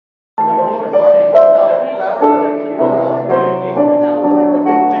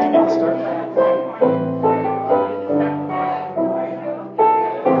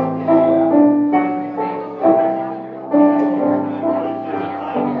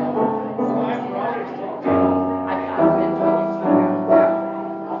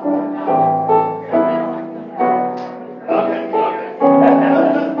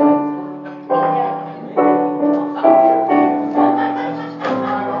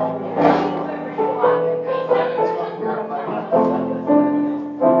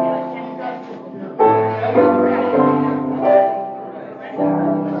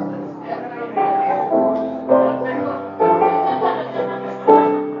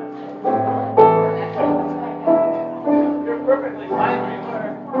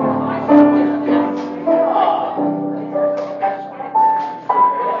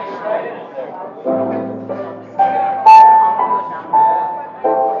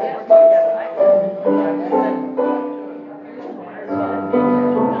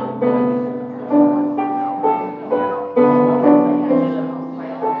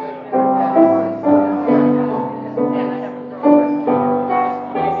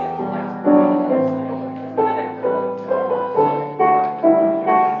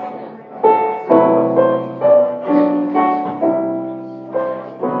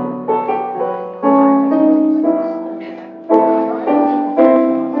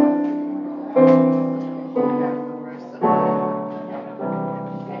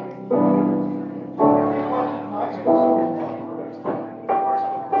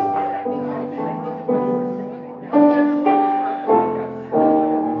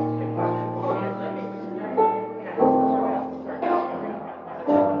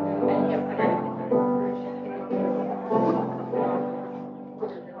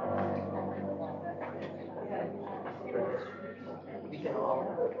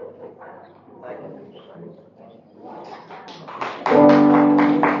Sing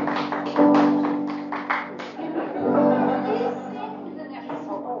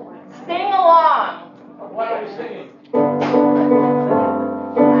along. What are you singing?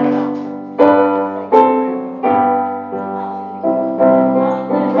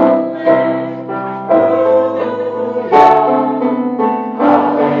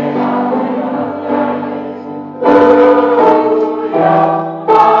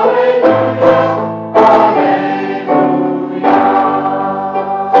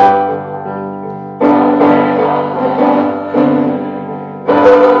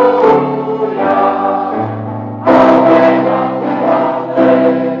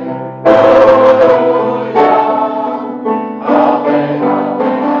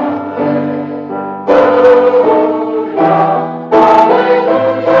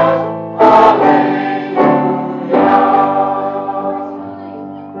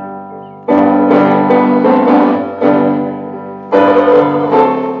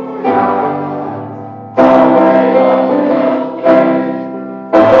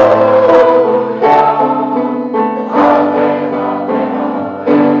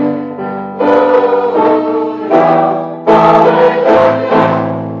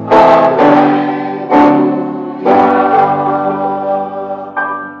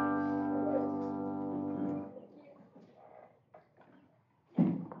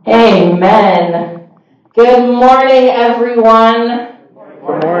 Amen. Good morning, everyone. Good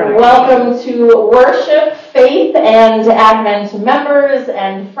morning. Welcome to worship, faith, and Advent members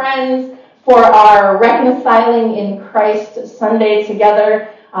and friends for our Reconciling in Christ Sunday together.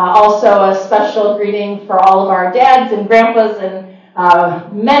 Also a special greeting for all of our dads and grandpas and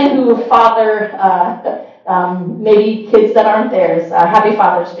men who father maybe kids that aren't theirs. Happy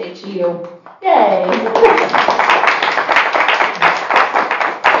Father's Day to you. Yay.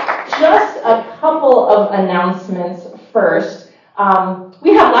 Just a couple of announcements first.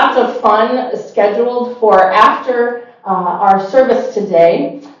 We have lots of fun scheduled for after our service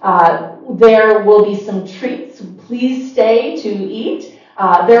today. There will be some treats. Please stay to eat.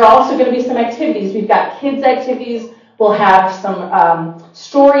 There are also going to be some activities. We've got kids' activities. We'll have some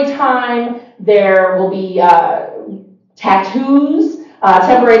story time. There will be tattoos,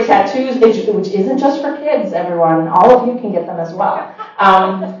 temporary tattoos, which isn't just for kids, everyone. All of you can get them as well.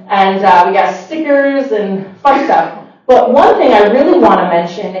 And we got stickers and fun stuff. But one thing I really want to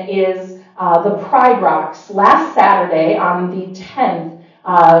mention is the Pride Rocks. Last Saturday, on the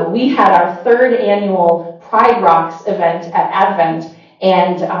 10th, we had our third annual Pride Rocks event at Advent,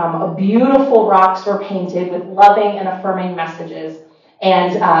 and beautiful rocks were painted with loving and affirming messages.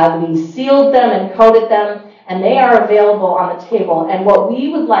 And we sealed them and coated them, and they are available on the table. And what we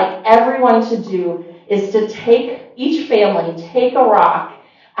would like everyone to do is to each family take a rock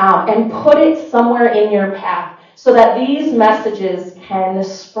and put it somewhere in your path so that these messages can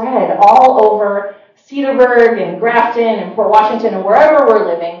spread all over Cedarburg and Grafton and Port Washington and wherever we're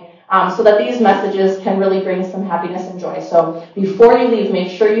living, so that these messages can really bring some happiness and joy. So before you leave, make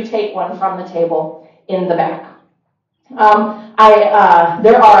sure you take one from the table in the back.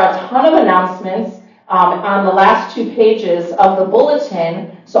 There are a ton of announcements on the last 2 pages of the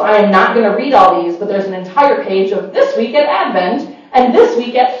bulletin, so I am not going to read all these, but there's an entire page of this week at Advent and this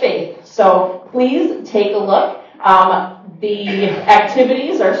week at Faith. So please take a look. The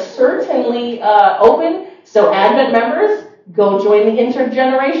activities are certainly open, so Advent members, go join the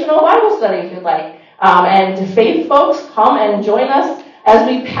intergenerational Bible study if you'd like. And Faith folks, come and join us as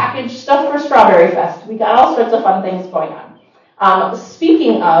we package stuff for Strawberry Fest. We got all sorts of fun things going on.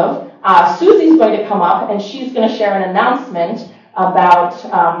 Speaking of, Susie's going to come up and she's going to share an announcement about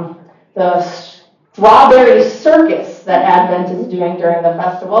the Strawberry Circus that Advent is doing during the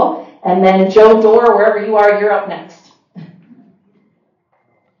festival. And then Joe Dorr, wherever you are, you're up next.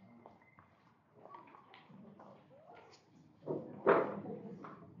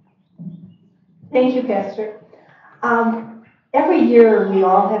 Thank you, Pastor. Every year we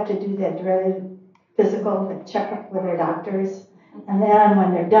all have to do that very physical checkup with our doctors. And then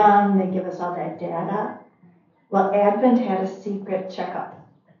when they're done, they give us all that data. Well, Advent had a secret checkup.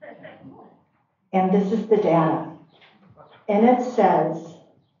 And this is the data. And it says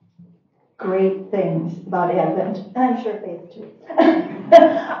great things about Advent. And I'm sure Faith too.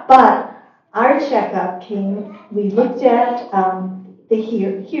 But our checkup came, we looked at the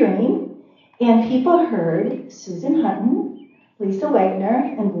hearing, and people heard Susan Hutton, Lisa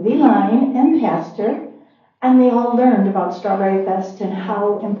Wagner, and Lily Line, and Pastor, and they all learned about Strawberry Fest and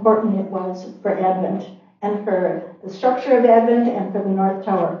how important it was for Advent and for the structure of Advent and for the North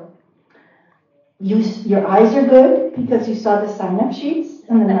Tower. Your eyes are good because you saw the sign-up sheets.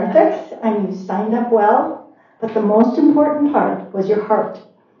 and the narthex, and you signed up well, but the most important part was your heart.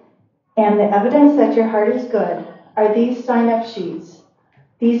 And the evidence that your heart is good are these sign-up sheets.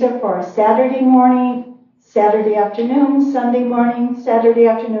 These are for Saturday morning, Saturday afternoon, Sunday morning, Saturday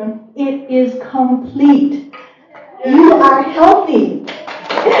afternoon. It is complete. You are healthy.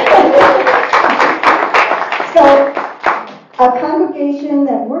 So, a congregation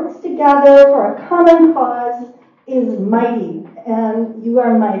that works together for a common cause is mighty, and you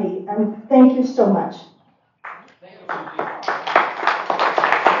are mighty. And thank you so much.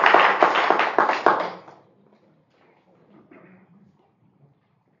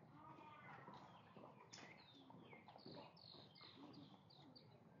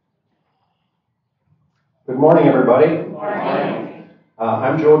 Good morning, everybody. Good morning.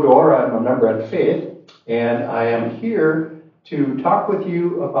 I'm Joe Dorr. I'm a member at Faith, and I am here to talk with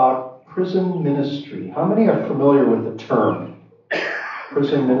you about prison ministry. How many are familiar with the term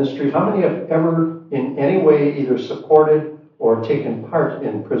prison ministry? How many have ever in any way either supported or taken part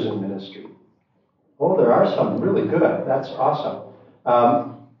in prison ministry? Oh, there are some. Really good. That's awesome.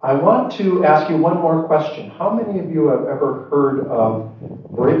 I want to ask you one more question. How many of you have ever heard of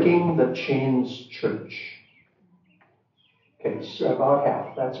Breaking the Chains Church? Okay, so about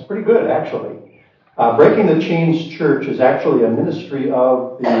half. That's pretty good, actually. Breaking the Chains Church is actually a ministry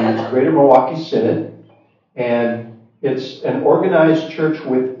of the Greater Milwaukee Synod, and it's an organized church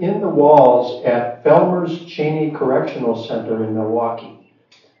within the walls at Felmers Cheney Correctional Center in Milwaukee.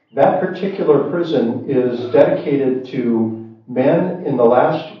 That particular prison is dedicated to men in the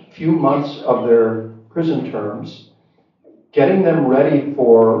last few months of their prison terms, getting them ready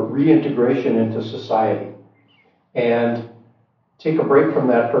for reintegration into society. And take a break from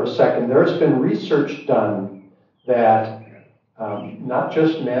that for a second. There's been research done that not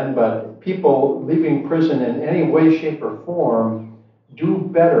just men, but people leaving prison in any way, shape, or form do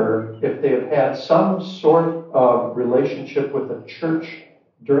better if they have had some sort of relationship with the church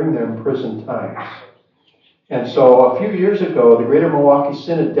during their prison times. And so a few years ago, the Greater Milwaukee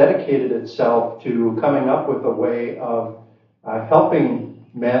Synod dedicated itself to coming up with a way of helping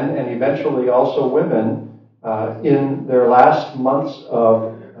men and eventually also women in their last months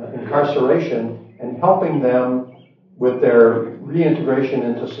of incarceration and helping them with their reintegration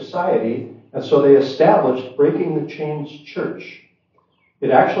into society. And so they established Breaking the Chains Church. It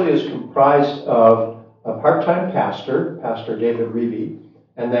actually is comprised of a part-time pastor, Pastor David Reeby,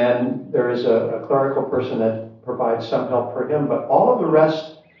 and then there is a clerical person that provides some help for him. But all of the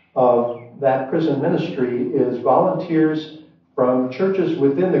rest of that prison ministry is volunteers from churches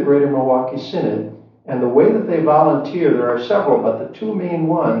within the Greater Milwaukee Synod. And the way that they volunteer, there are several, but the two main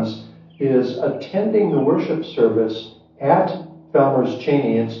ones is attending the worship service at Felmers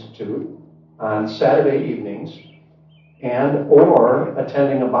Cheney Institute on Saturday evenings and or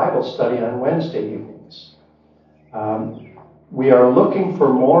attending a Bible study on Wednesday evenings. We are looking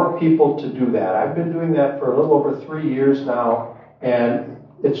for more people to do that. I've been doing that for a little over 3 years now, and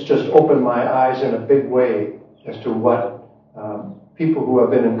it's just opened my eyes in a big way as to what people who have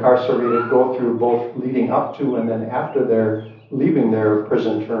been incarcerated go through, both leading up to and then after they're leaving their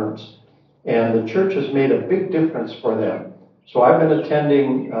prison terms. And the church has made a big difference for them. So I've been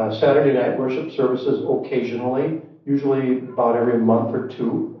attending Saturday night worship services occasionally, usually about every month or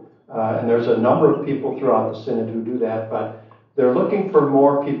two. And there's a number of people throughout the Synod who do that, but they're looking for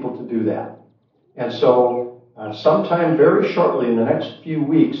more people to do that. And so sometime very shortly in the next few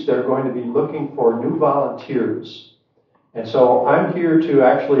weeks, they're going to be looking for new volunteers. And so I'm here to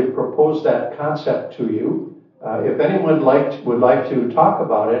actually propose that concept to you. If anyone would like to talk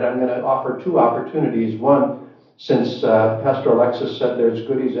about it, I'm going to offer two opportunities. One, since Pastor Alexis said there's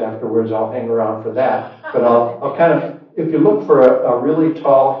goodies afterwards, I'll hang around for that. But I'll kind of, if you look for a really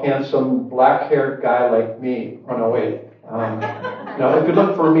tall, handsome, black-haired guy like me, oh no, wait. Now, if you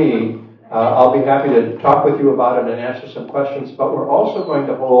look for me, I'll be happy to talk with you about it and answer some questions. But we're also going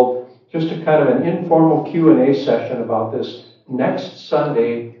to hold just a kind of an informal Q&A session about this next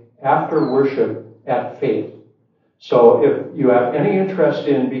Sunday after worship at Faith. So if you have any interest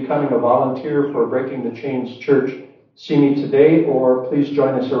in becoming a volunteer for Breaking the Chains Church, see me today, or please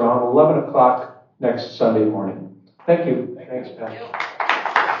join us around 11 o'clock next Sunday morning. Thank you. Thanks, Pastor.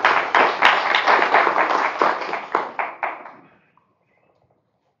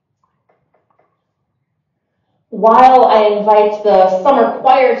 While I invite the summer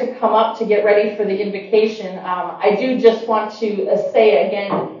choir to come up to get ready for the invocation, I do just want to say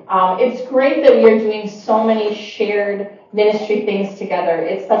again, it's great that we are doing so many shared ministry things together.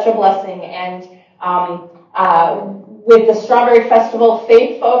 It's such a blessing, and with the Strawberry Festival,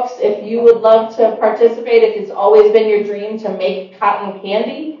 Faith folks, if you would love to participate, if it's always been your dream to make cotton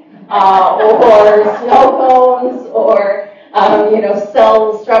candy, or snow cones, or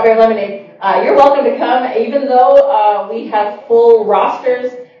sell strawberry lemonade, you're welcome to come. Even though we have full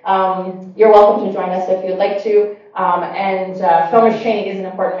rosters, you're welcome to join us if you'd like to. And Filmers Training is an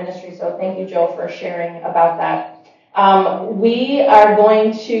important ministry, so thank you, Joe, for sharing about that. We are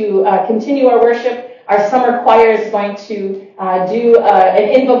going to continue our worship. Our summer choir is going to do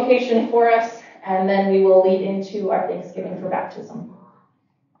an invocation for us, and then we will lead into our Thanksgiving for baptism.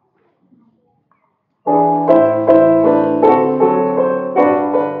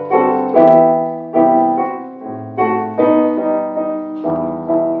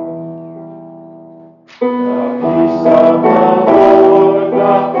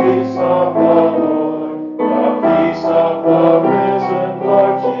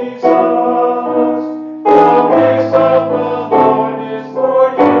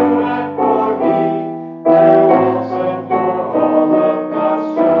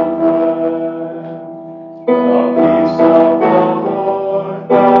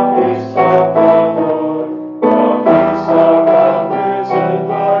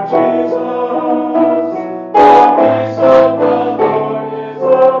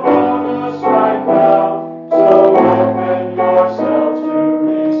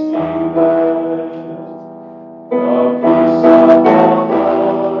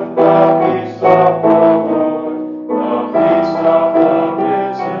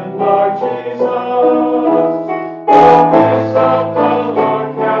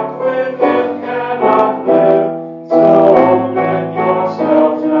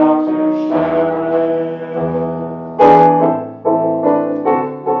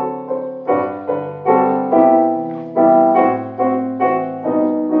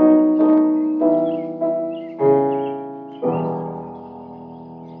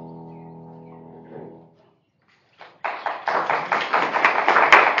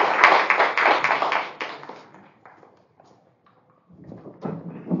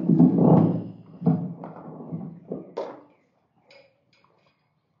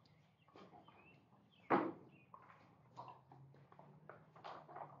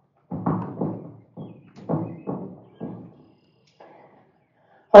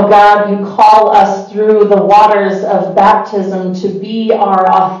 Oh God, you call us through the waters of baptism to be our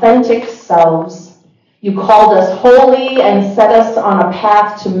authentic selves. You called us holy and set us on a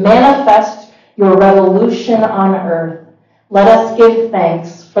path to manifest your revolution on earth. Let us give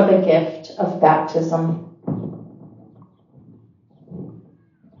thanks for the gift of baptism.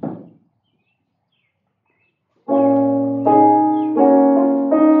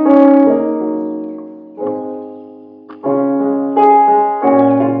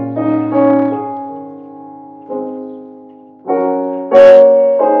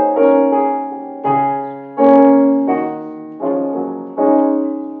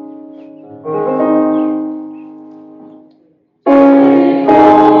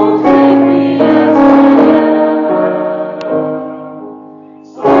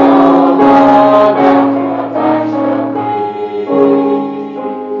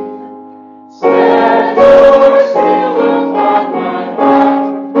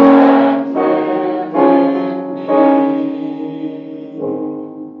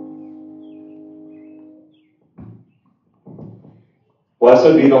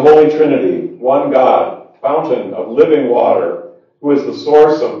 Blessed be the Holy Trinity, one God, fountain of living water, who is the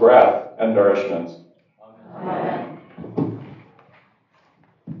source of breath and nourishment. Amen.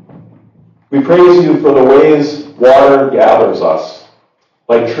 We praise you for the ways water gathers us,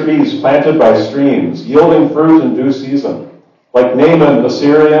 like trees planted by streams, yielding fruit in due season, like Naaman the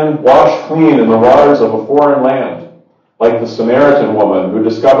Syrian, washed clean in the waters of a foreign land, like the Samaritan woman who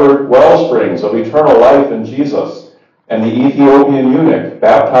discovered well springs of eternal life in Jesus, and the Ethiopian eunuch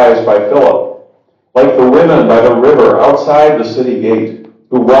baptized by Philip, like the women by the river outside the city gate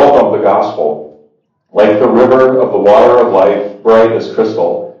who welcomed the gospel, like the river of the water of life, bright as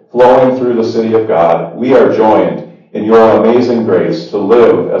crystal, flowing through the city of God. We are joined in your amazing grace to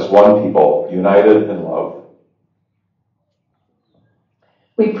live as one people, united in love.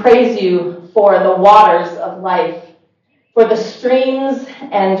 We praise you for the waters of life, for the streams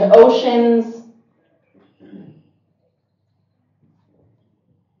and oceans,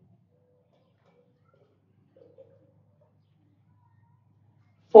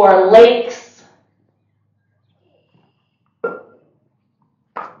 for lakes,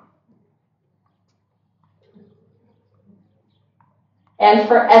 and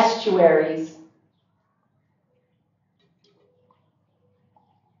for estuaries.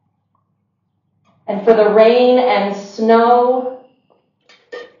 and for the rain and snow,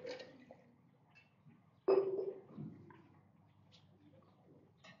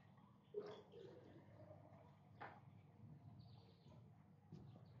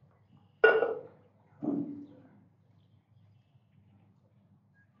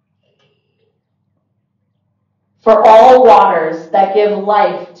 for all waters that give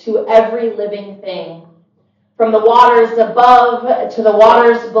life to every living thing. From the waters above to the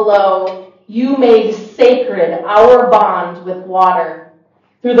waters below, you made sacred our bond with water.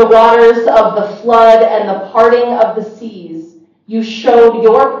 Through the waters of the flood and the parting of the seas, you showed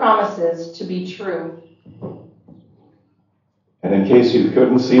your promises to be true. And in case you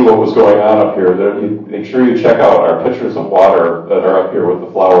couldn't see what was going on up here, make sure you check out our pictures of water that are up here with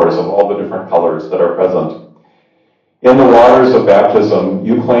the flowers of all the different colors that are present. In the waters of baptism,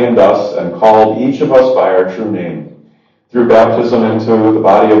 you claimed us and called each of us by our true name. Through baptism into the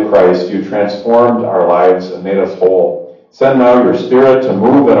body of Christ, you transformed our lives and made us whole. Send now your Spirit to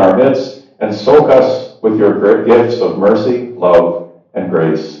move in our midst and soak us with your great gifts of mercy, love, and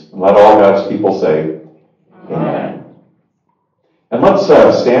grace. And let all God's people say, Amen. And let's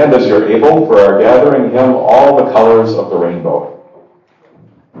stand as you're able for our gathering hymn, All the Colors of the Rainbow.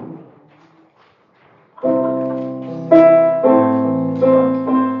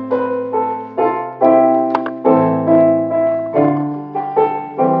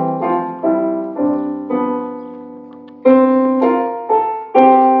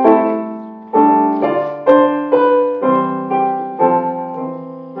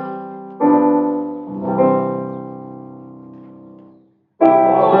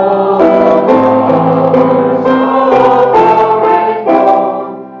 Oh,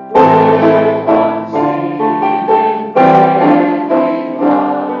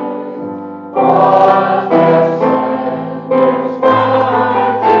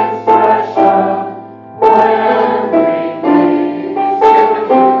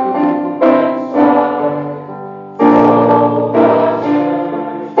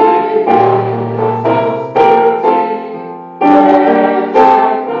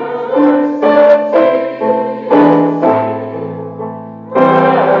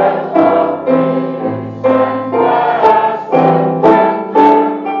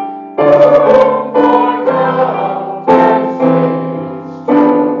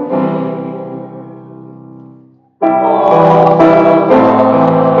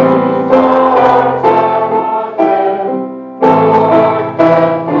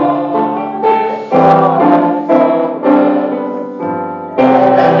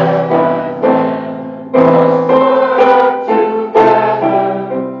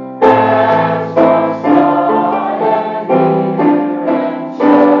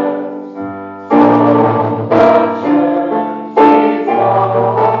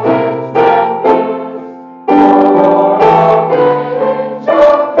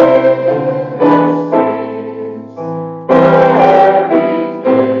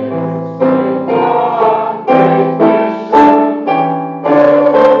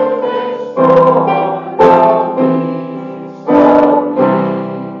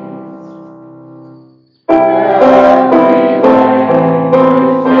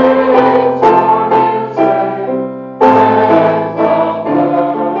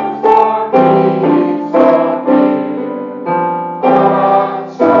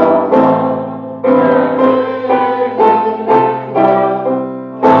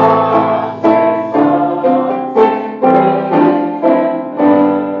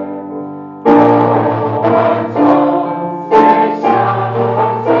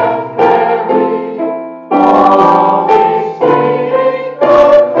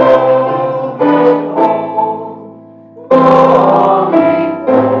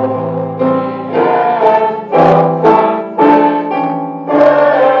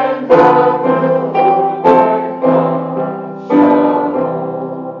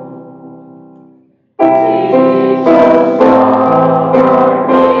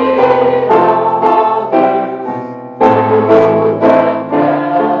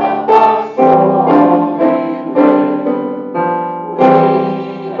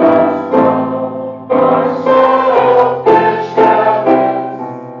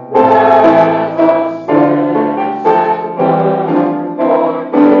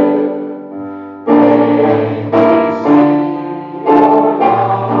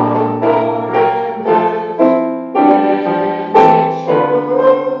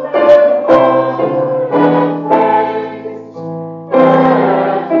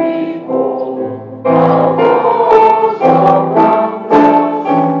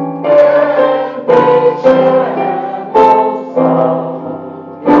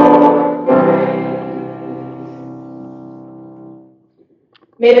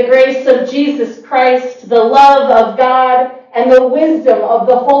 grace of Jesus Christ, the love of God, and the wisdom of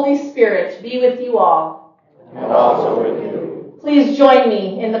the Holy Spirit be with you all. And also with you. Please join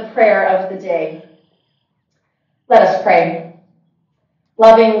me in the prayer of the day. Let us pray.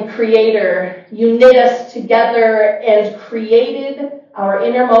 Loving Creator, you knit us together and created our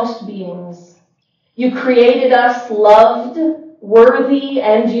innermost beings. You created us loved, worthy,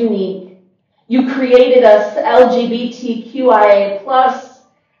 and unique. You created us LGBTQIA+,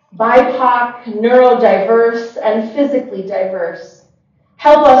 BIPOC, neurodiverse, and physically diverse.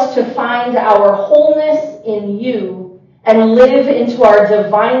 Help us to find our wholeness in you and live into our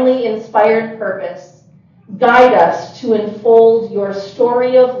divinely inspired purpose. Guide us to unfold your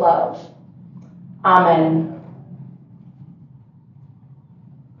story of love. Amen.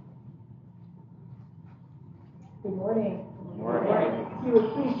 Good morning. Good morning. If you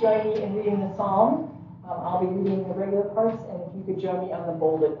would please join me in reading the psalm. I'll be reading the regular parts, and if you could join me on the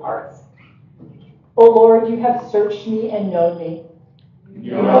bolded parts. O Lord, you have searched me and known me.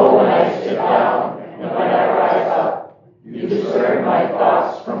 You know when I sit down and when I rise up. You discern my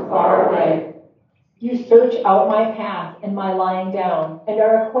thoughts from far away. You search out my path and my lying down, and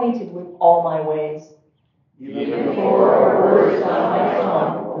are acquainted with all my ways. Even before a word is on my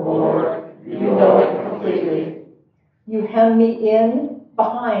tongue, O Lord, you know it completely. You hem me in,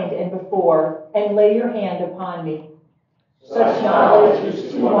 behind, and before, and lay your hand upon me. Such knowledge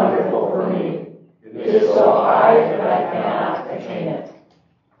is too wonderful for me. It is so high that I cannot attain it.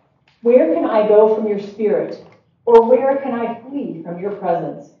 Where can I go from your spirit, or where can I flee from your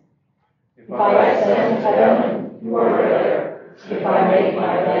presence? If I ascend to heaven, you are there. If I make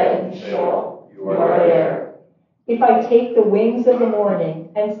my bed in Sheol, you are there. If I take the wings of the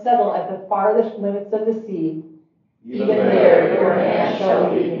morning and settle at the farthest limits of the sea, even there your hand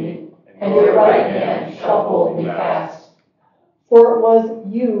shall lead me, and your right hand shall hold me fast. For it was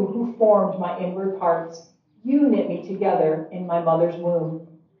you who formed my inward parts. You knit me together in my mother's womb.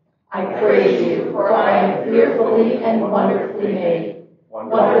 I praise you, for I am fearfully and wonderfully made.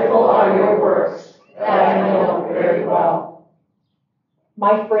 Wonderful are your works, that I know very well.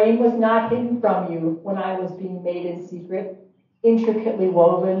 My frame was not hidden from you when I was being made in secret, intricately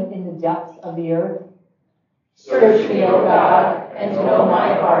woven in the depths of the earth. Search me, O God, and know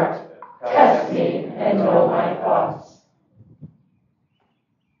my heart. Test me and know my thoughts.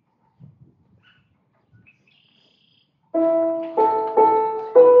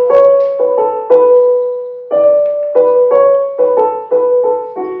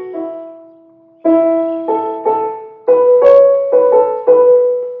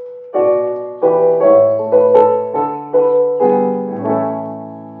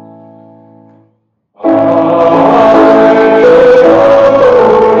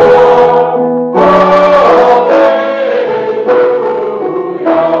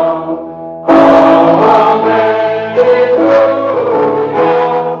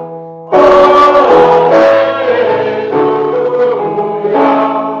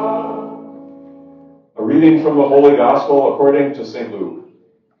 From the Holy Gospel according to St. Luke.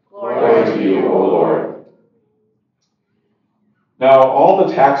 Glory to you, O Lord. Now all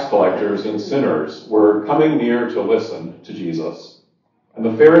the tax collectors and sinners were coming near to listen to Jesus. And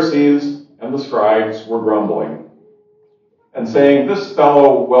the Pharisees and the scribes were grumbling and saying, "This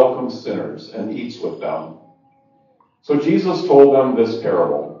fellow welcomes sinners and eats with them." So Jesus told them this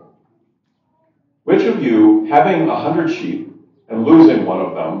parable. Which of you, having 100 sheep and losing one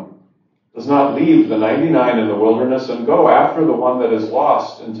of them, does not leave the 99 in the wilderness and go after the one that is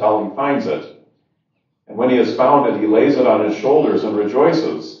lost until he finds it? And when he has found it, he lays it on his shoulders and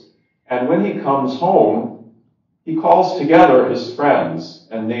rejoices. And when he comes home, he calls together his friends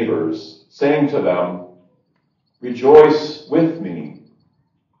and neighbors, saying to them, "Rejoice with me,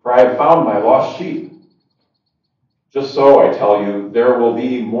 for I have found my lost sheep." Just so, I tell you, there will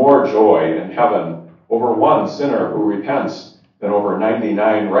be more joy in heaven over one sinner who repents than over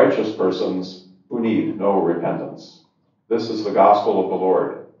 99 righteous persons who need no repentance. This is the gospel of the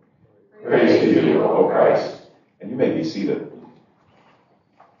Lord. Praise to you, O Christ. And you may be seated.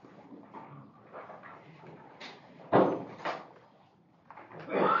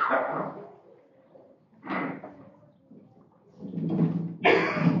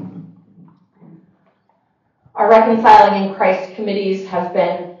 Our Reconciling in Christ committees have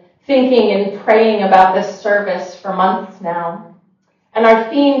been thinking and praying about this service for months now. And our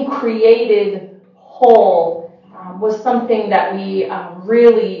theme, Created Whole, was something that we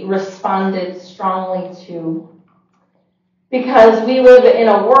really responded strongly to. Because we live in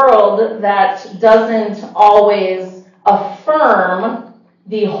a world that doesn't always affirm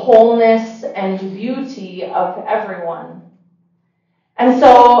the wholeness and beauty of everyone. And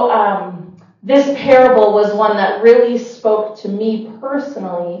so this parable was one that really spoke to me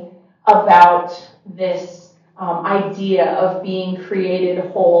personally about this idea of being created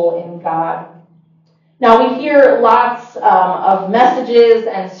whole in God. Now, we hear lots of messages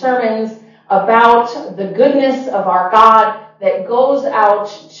and sermons about the goodness of our God that goes out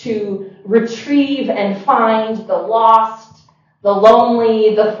to retrieve and find the lost, the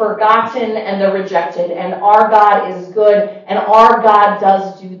lonely, the forgotten, and the rejected. And our God is good, and our God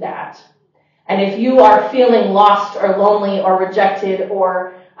does do that. And if you are feeling lost or lonely or rejected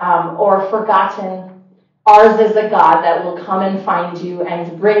or forgotten, ours is a God that will come and find you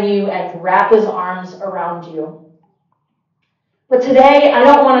and bring you and wrap his arms around you. But today, I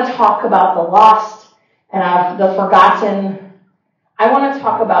don't want to talk about the lost and the forgotten. I want to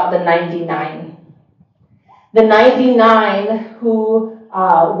talk about the 99. The 99 who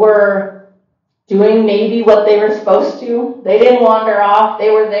were doing maybe what they were supposed to. They didn't wander off.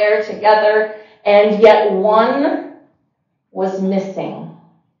 They were there together. And yet one was missing.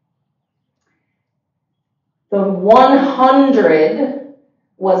 The 100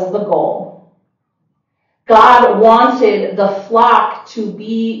 was the goal. God wanted the flock to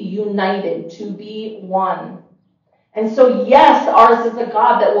be united, to be one. And so, yes, ours is a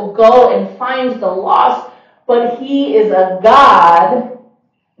God that will go and find the lost, but he is a God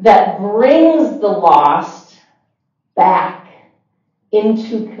that brings the lost back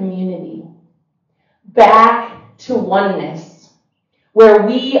into community, back to oneness, where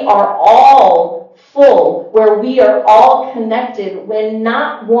we are all full, where we are all connected when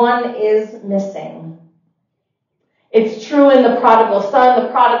not one is missing. It's true in the prodigal son. The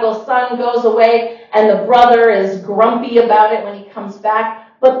prodigal son goes away and the brother is grumpy about it when he comes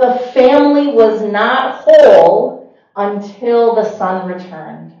back. But the family was not whole until the son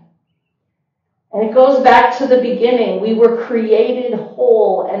returned. And it goes back to the beginning. We were created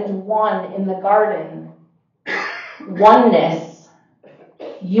whole and one in the garden. Oneness,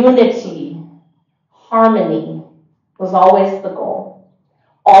 unity, harmony was always the goal.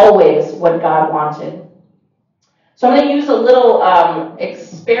 Always what God wanted. So I'm going to use a little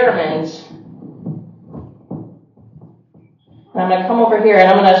experiment. And I'm going to come over here and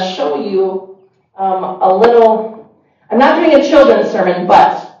I'm going to show you a little. I'm not doing a children's sermon,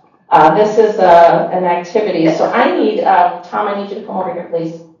 but this is an activity. So I need, Tom, I need you to come over here,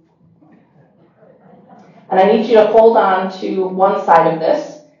 please. And I need you to hold on to one side of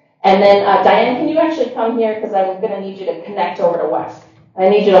this. And then, Diane, can you actually come here? Because I'm going to need you to connect over to Wes. And I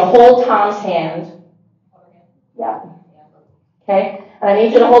need you to hold Tom's hand. Yeah. Okay? And I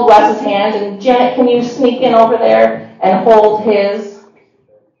need you to hold Wes's hand. And Janet, can you sneak in over there and hold his?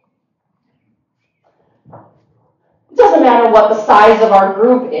 It doesn't matter what the size of our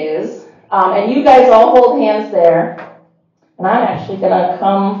group is. And you guys all hold hands there. And I'm actually going to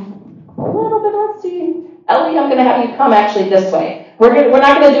come a little bit. Let's see. Ellie, I'm going to have you come actually this way. We're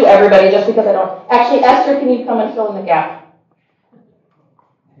not going to do everybody just because I don't. Actually, Esther, can you come and fill in the gap?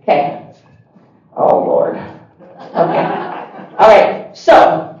 Okay. Oh, Lord. Okay. All right.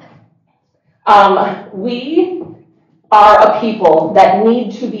 So, we are a people that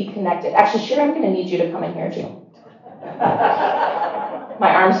need to be connected. Actually, Sherry, I'm going to need you to come in here, too.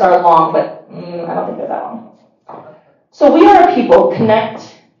 My arms are long, but I don't think they're that long. So we are a people. Connect.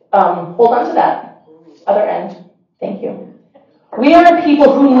 Hold on to that. Other end. Thank you. We are a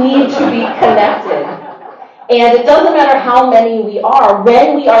people who need to be connected. And it doesn't matter how many we are.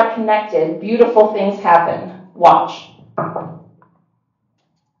 When we are connected, beautiful things happen. Watch.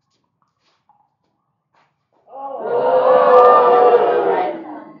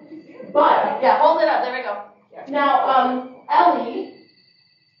 But, yeah, hold it up. There we go. Now, Ellie,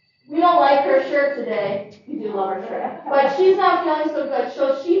 we don't like her shirt today. We do love her shirt. But she's not feeling so good.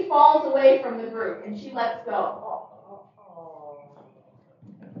 So she falls away from the group and she lets go.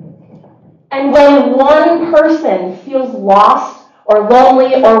 And when one person feels lost or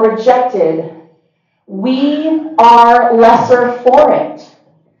lonely or rejected, we are lesser for it.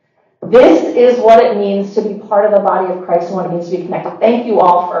 This is what it means to be part of the body of Christ and what it means to be connected. Thank you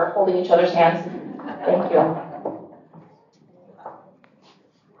all for holding each other's hands. Thank you.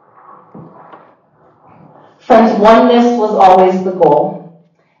 Friends, oneness was always the goal.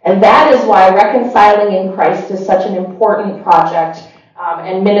 And that is why reconciling in Christ is such an important project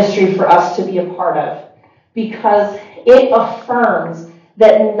and ministry for us to be a part of. Because it affirms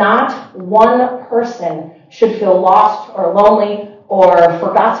that not one person should feel lost or lonely or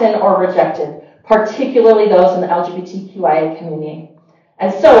forgotten or rejected, particularly those in the LGBTQIA community.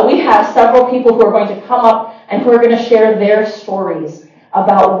 And so we have several people who are going to come up and who are going to share their stories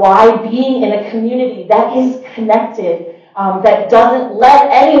about why being in a community that is connected that doesn't let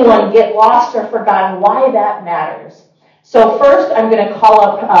anyone get lost or forgotten, why that matters. So first, I'm going to call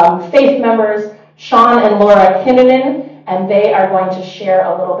up faith members Sean and Laura Kinnunen, and they are going to share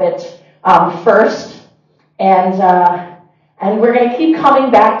a little bit first. And we're going to keep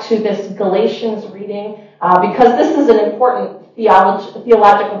coming back to this Galatians reading because this is an important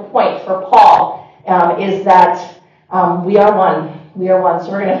theological point for Paul, is that we are one. We are one.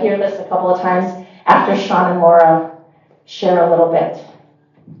 So we're going to hear this a couple of times after Sean and Laura share a little bit.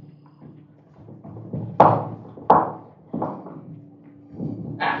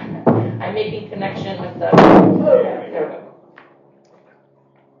 I'm making connection with the... There we go.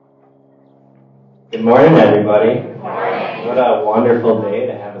 Good morning, everybody. Good morning. What a wonderful day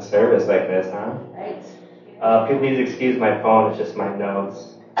to have a service like this, huh? Right. Please excuse my phone, it's just my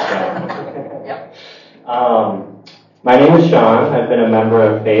notes. Yep. My name is Sean. I've been a member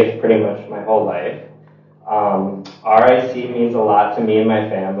of Faith pretty much my whole life. RIC means a lot to me and my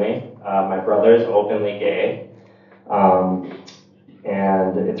family. My brother is openly gay.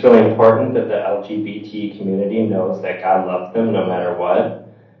 And it's really important that the LGBT community knows that God loves them no matter what.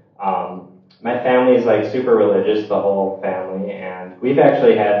 My family is like super religious, the whole family, and we've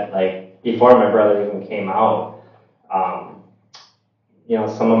actually had, like, before my brother even came out,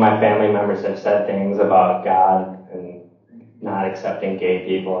 some of my family members have said things about God and not accepting gay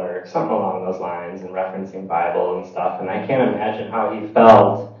people or something along those lines and referencing Bible and stuff, and I can't imagine how he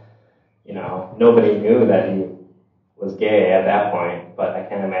felt. Nobody knew that he was gay at that point, but I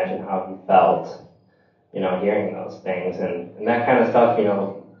can't imagine how he felt, hearing those things, and that kind of stuff,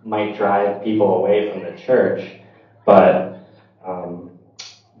 might drive people away from the church, but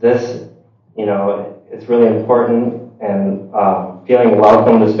this, it's really important, and feeling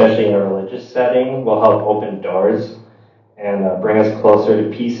welcomed, especially in a religious setting, will help open doors and bring us closer to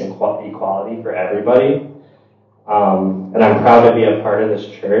peace and equality for everybody. And I'm proud to be a part of this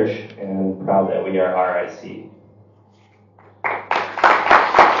church, and proud that we are RIC.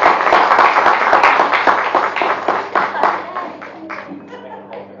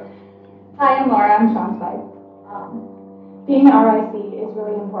 Hi, I'm Laura. I'm Sean's wife. Being an RIC is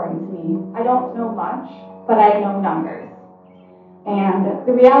really important to me. I don't know much, but I know numbers. And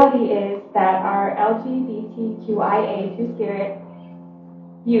the reality is that our LGBTQIA two-spirit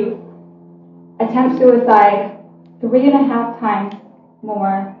youth attempt suicide 3.5 times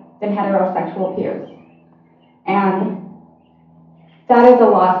more than heterosexual peers. And that is a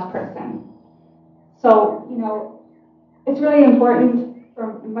lost person. So, it's really important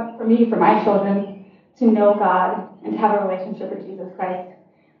for me, for my children, to know God and to have a relationship with Jesus Christ.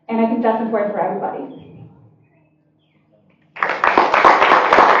 And I think that's important for everybody.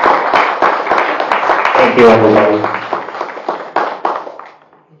 Thank you, everybody.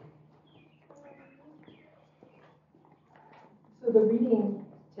 So the reading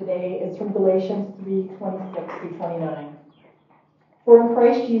today is from Galatians 3:26 through 29. For in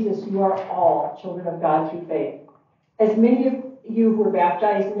Christ Jesus you are all children of God through faith. As many of you who were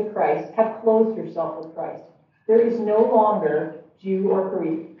baptized into Christ have clothed yourself with Christ. There is no longer Jew or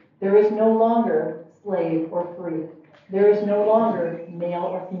Greek. There is no longer slave or free. There is no longer male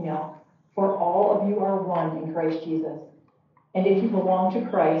or female. For all of you are one in Christ Jesus. And if you belong to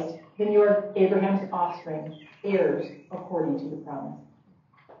Christ, then you are Abraham's offspring, heirs according to the promise.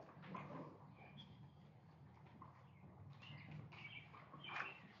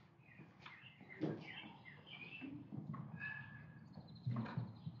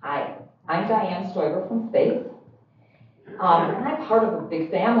 Hi, I'm Diane Stoiber from Faith, and I'm part of a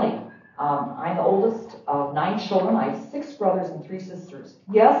big family. I'm the oldest of 9 children. I have 6 brothers and 3 sisters.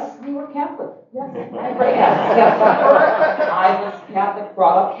 Yes, we were Catholic. Yes, I'm very Catholic. I was Catholic,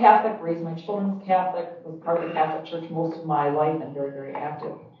 brought up Catholic, raised my children Catholic, was part of the Catholic Church most of my life and very, very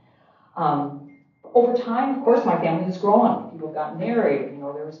active. Over time, of course, my family has grown. People got married.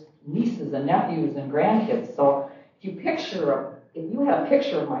 There's nieces and nephews and grandkids. So if you had a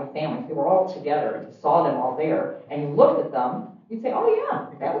picture of my family, if they were all together and you saw them all there, and you looked at them, you'd say, oh yeah,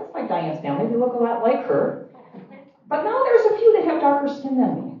 that looks like Diane's family. They look a lot like her. But now there's a few that have darker skin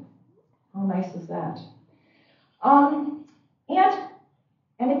than me. How nice is that?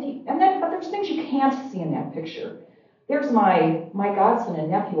 But there's things you can't see in that picture. There's my godson and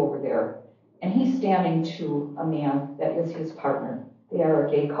nephew over there, and he's standing to a man that is his partner. They are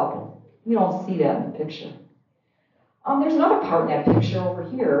a gay couple. You don't see that in the picture. There's another part in that picture over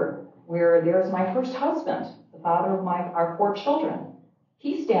here where there's my first husband, the father of our 4 children.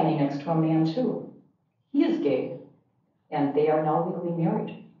 He's standing next to a man too. He is gay, and they are now legally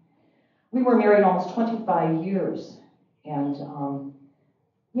married. We were married almost 25 years, and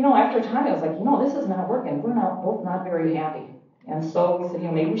after a time, I was like, this is not working. We're both not very happy. And so we said,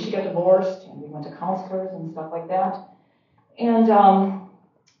 maybe we should get divorced. And we went to counselors and stuff like that. And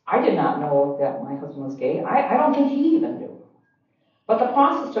I did not know that my husband was gay. I don't think he even knew. But the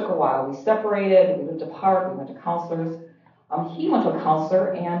process took a while. We separated. We lived apart. We went to counselors. He went to a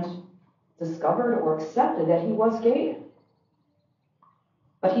counselor and discovered or accepted that he was gay.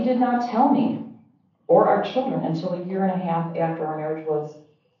 But he did not tell me or our children until a year and a half after our marriage was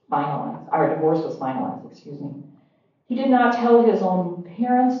finalized. Our divorce was finalized, He did not tell his own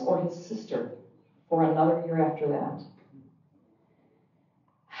parents or his sister for another year after that.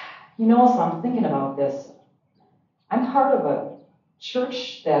 So I'm thinking about this. I'm part of a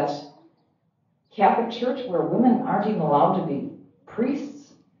church Catholic church where women aren't even allowed to be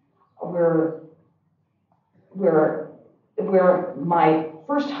priests, where my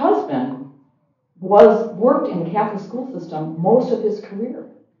first husband worked in the Catholic school system most of his career.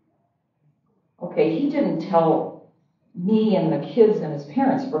 Okay, he didn't tell me and the kids and his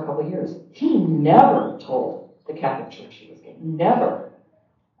parents for a couple of years. He never told the Catholic Church he was gay. Never.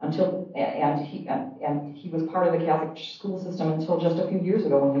 And he was part of the Catholic school system until just a few years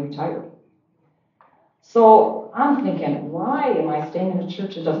ago when he retired. So I'm thinking, why am I staying in a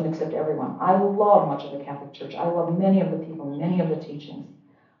church that doesn't accept everyone? I love much of the Catholic Church. I love many of the people, many of the teachings.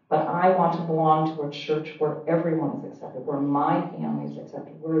 But I want to belong to a church where everyone is accepted, where my family is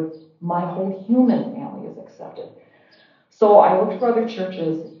accepted, where my whole human family is accepted. So I looked for other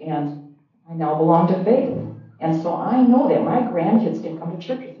churches, and I now belong to Faith. And so I know that my grandkids can come to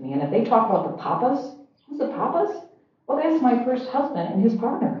church with me. And if they talk about the papas, who's the papas? Well, that's my first husband and his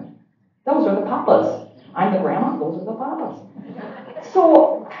partner. Those are the papas. I'm the grandma, those are the papas.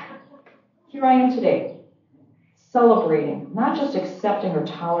 So here I am today, celebrating, not just accepting or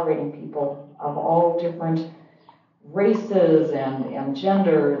tolerating people of all different races and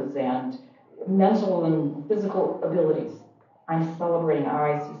genders and mental and physical abilities. I'm celebrating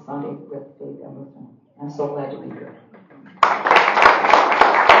RIC Sunday with Faith and Lutheran. I'm so glad to be here.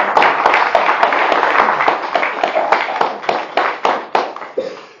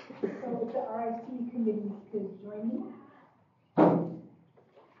 So if the RIC committee could join me.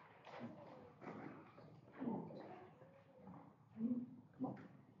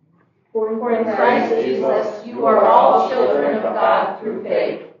 For in Christ Jesus you are all children of God through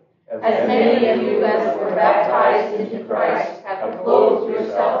faith. As many of you as were baptized into Christ have clothed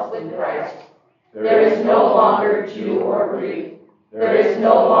yourselves with Christ. There is no longer Jew or Greek. There is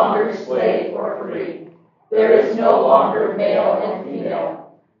no longer slave or free. There is no longer male and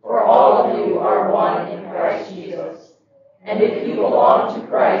female. For all of you are one in Christ Jesus. And if you belong to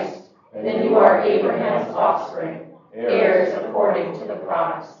Christ, then you are Abraham's offspring, heirs according to the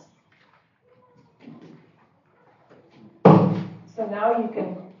promise. So now you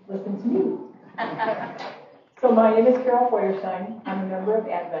can listen to me. So my name is Carol Feuerstein. I'm a member of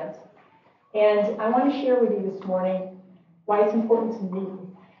Advent. And I want to share with you this morning why it's important to me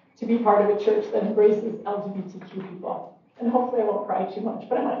to be part of a church that embraces LGBTQ people. And hopefully I won't cry too much,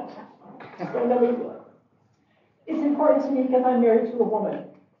 but I might. So no big deal. It's important to me because I'm married to a woman.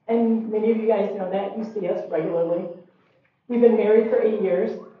 And many of you guys know that. You see us regularly. We've been married for 8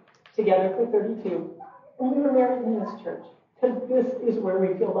 years, together for 32. And we were married in this church because this is where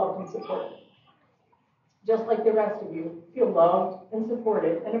we feel loved and supported. Just like the rest of you, feel loved and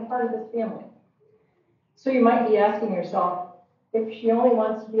supported and a part of this family. So you might be asking yourself, if she only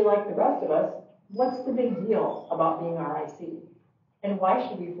wants to be like the rest of us, what's the big deal about being RIC? And why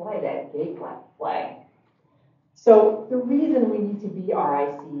should we fly that gay flag? So the reason we need to be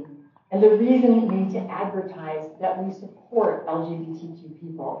RIC and the reason we need to advertise that we support LGBTQ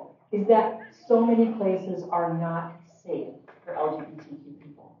people is that so many places are not safe for LGBTQ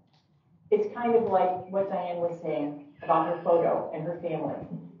people. It's kind of like what Diane was saying about her photo and her family.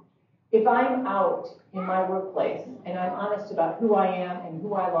 If I'm out in my workplace and I'm honest about who I am and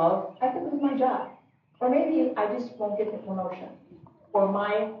who I love, I could lose my job. Or maybe I just won't get the promotion. Or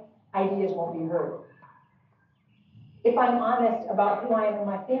my ideas won't be heard. If I'm honest about who I am in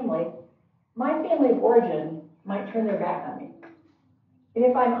my family of origin might turn their back on me. And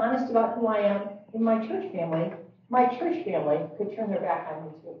if I'm honest about who I am in my church family could turn their back on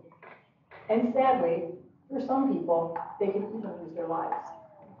me too. And sadly, for some people, they can even lose their lives.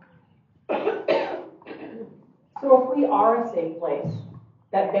 So if we are a safe place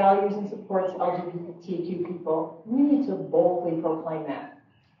that values and supports LGBTQ people, we need to boldly proclaim that.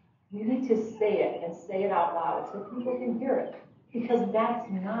 We need to say it and say it out loud so people can hear it. Because that's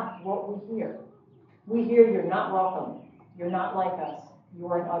not what we hear. We hear you're not welcome. You're not like us.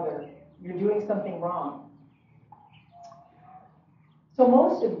 You're an other. You're doing something wrong. So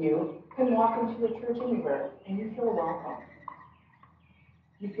most of you can walk into a church anywhere and you feel welcome.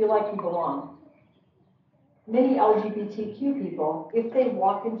 You feel like you belong. Many LGBTQ people, if they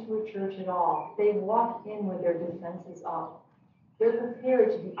walk into a church at all, they walk in with their defenses up. They're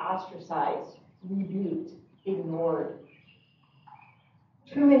prepared to be ostracized, rebuked, ignored.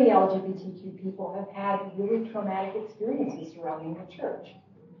 Too many LGBTQ people have had really traumatic experiences surrounding the church.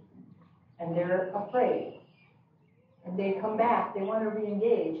 And they're afraid. And they come back, they want to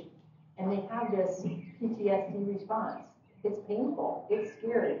re-engage, and they have this PTSD response. It's painful, it's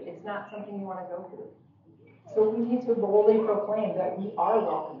scary, it's not something you want to go through. So we need to boldly proclaim that we are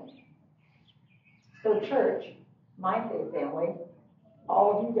welcoming. So church, my faith family,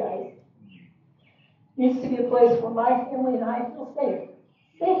 all of you guys, needs to be a place where my family and I feel safe.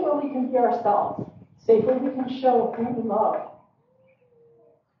 Safe where we can be ourselves. Safe where we can show who we love.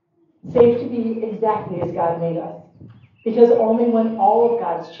 Safe to be exactly as God made us. Because only when all of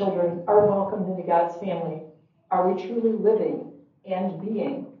God's children are welcomed into God's family are we truly living and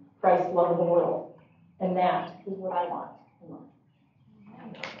being Christ's love of the world. And that is what I want in life.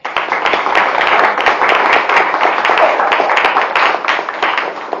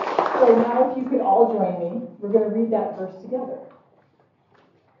 So now if you could all join me, we're going to read that verse together.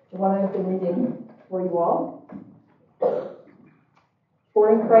 The one I've been reading for you all.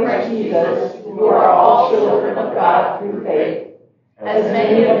 For in Christ Jesus, you are all children of God through faith. As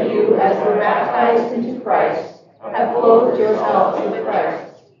many of you as were baptized into Christ have clothed yourselves with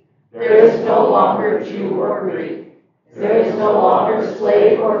Christ. There is no longer Jew or Greek. There is no longer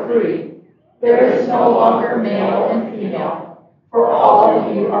slave or free. There is no longer male and female. For all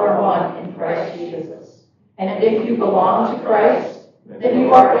of you are one in Christ Jesus. And if you belong to Christ, then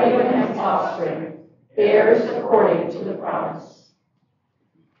you are Abraham's offspring, heirs according to the promise.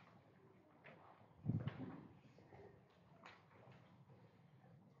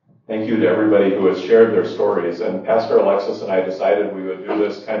 Thank you to everybody who has shared their stories. And Pastor Alexis and I decided we would do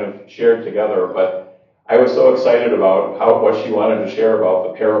this kind of shared together, but I was so excited about what she wanted to share about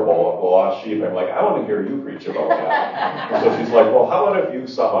the parable of the lost sheep. I'm like, I want to hear you preach about that. And so she's like, well, how about if you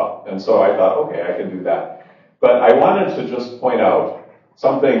sum up? And so I thought, okay, I can do that. But I wanted to just point out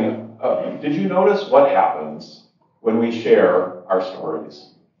something. Did you notice what happens when we share our stories?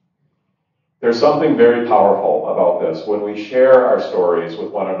 There's something very powerful about this. When we share our stories with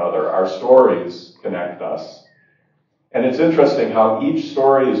one another, our stories connect us. And it's interesting how each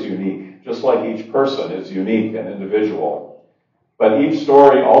story is unique, just like each person is unique and individual. But each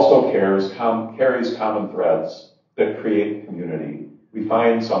story also carries common threads that create community. We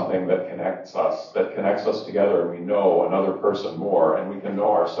find something that connects us together, and we know another person more, and we can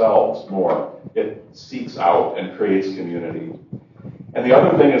know ourselves more. It seeks out and creates community. And the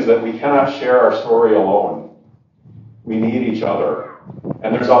other thing is that we cannot share our story alone. We need each other.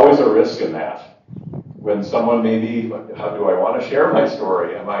 And there's always a risk in that. When someone may be, how do I want to share my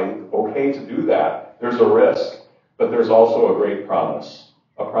story? Am I okay to do that? There's a risk. But there's also a great promise,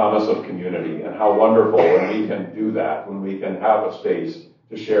 a promise of community. And how wonderful when we can do that, when we can have a space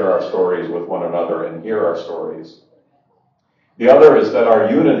to share our stories with one another and hear our stories. The other is that our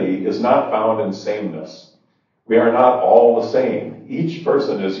unity is not found in sameness. We are not all the same. Each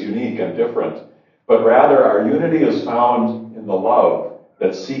person is unique and different, but rather our unity is found in the love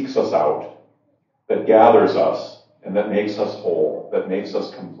that seeks us out, that gathers us, and that makes us whole, that makes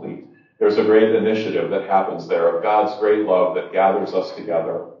us complete. There's a great initiative that happens there of God's great love that gathers us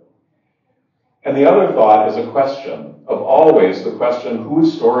together. And the other thought is a question of always the question,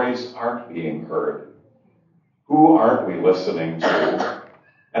 whose stories aren't being heard? Who aren't we listening to?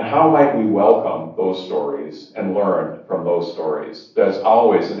 And how might we welcome those stories and learn from those stories? There's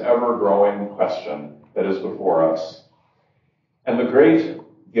always an ever-growing question that is before us. And the great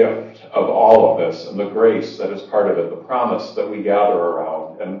gift of all of this and the grace that is part of it, the promise that we gather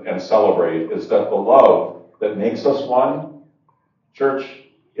around and celebrate is that the love that makes us one, church,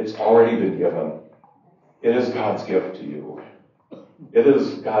 it's already been given. It is God's gift to you. It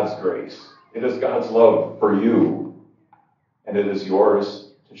is God's grace. It is God's love for you. And it is yours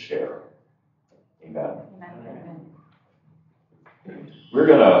to share. Amen. We're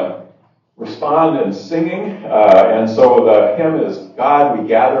going to respond in singing. And so the hymn is God, We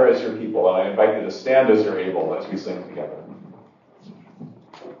Gather as Your People. And I invite you to stand as you're able as we sing together.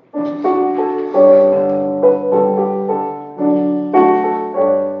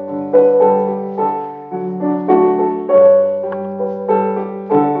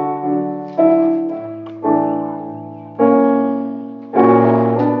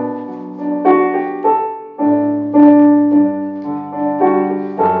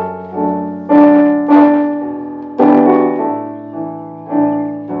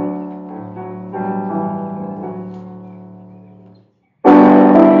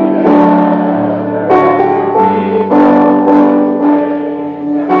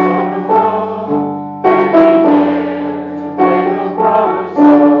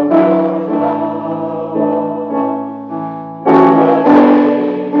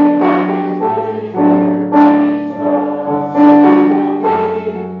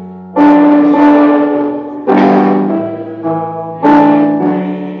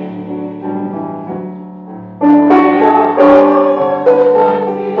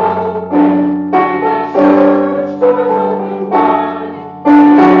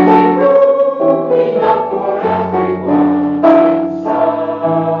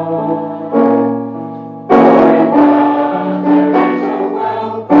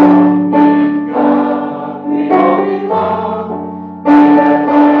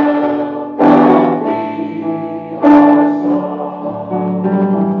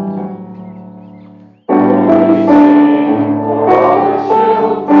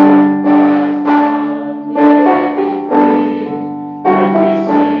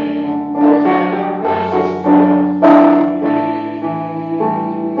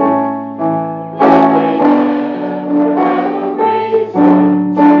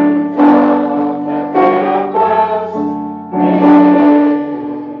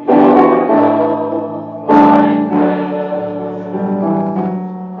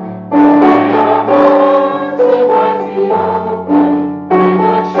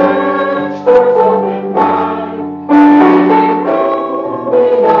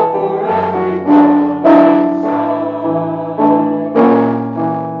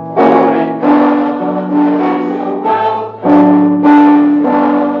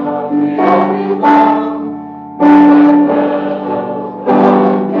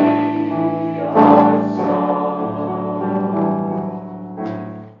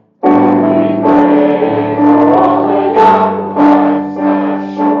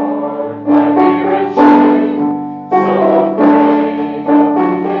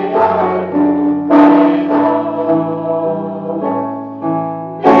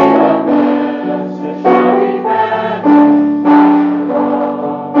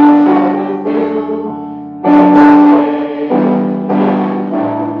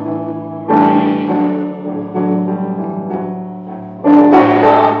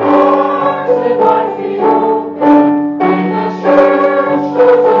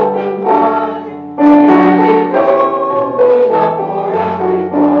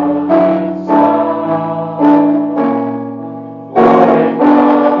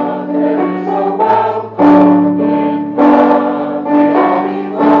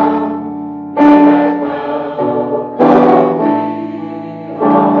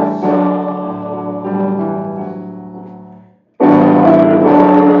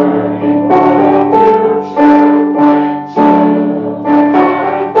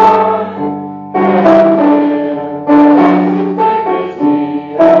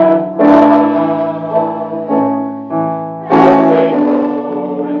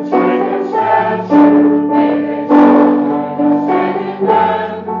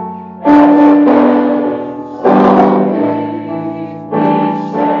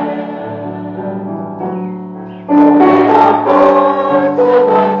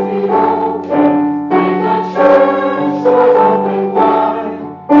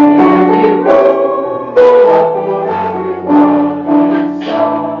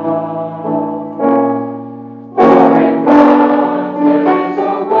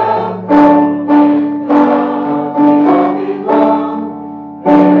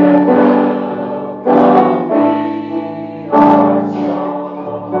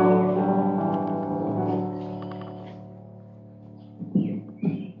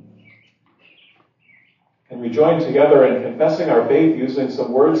 join together in confessing our faith using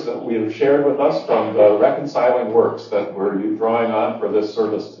some words that we have shared with us from the reconciling works that we're drawing on for this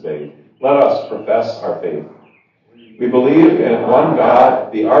service today. Let us profess our faith. We believe in one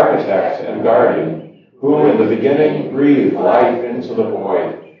God, the architect and guardian, who in the beginning breathed life into the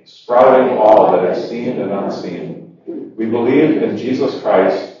void, sprouting all that is seen and unseen. We believe in Jesus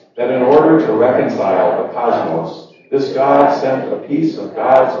Christ, that in order to reconcile the cosmos, this God sent a piece of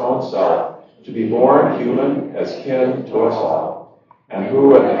God's own self to be born human as kin to us all, and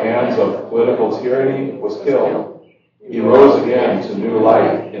who at the hands of political tyranny was killed. He rose again to new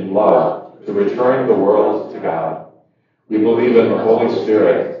life in love to return the world to God. We believe in the Holy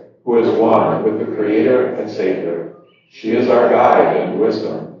Spirit, who is one with the Creator and Savior. She is our guide and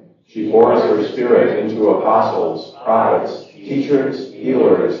wisdom. She pours her Spirit into apostles, prophets, teachers,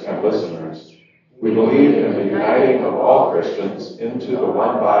 healers, and listeners. We believe in the uniting of all Christians into the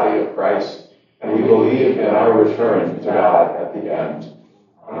one body of Christ, and we believe in our return to God at the end.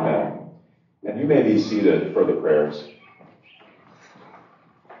 Amen. And you may be seated for the prayers.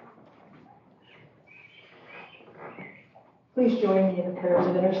 Please join me in the prayers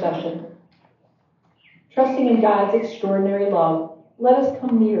of intercession. Trusting in God's extraordinary love, let us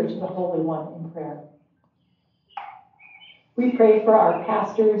come near to the Holy One in prayer. We pray for our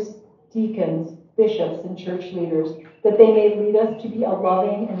pastors, deacons, bishops, and church leaders, that they may lead us to be a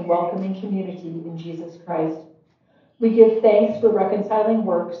loving and welcoming community in Jesus Christ. We give thanks for reconciling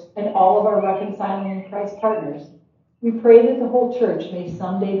works and all of our reconciling in Christ partners. We pray that the whole church may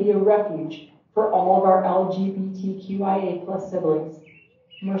someday be a refuge for all of our LGBTQIA+ siblings.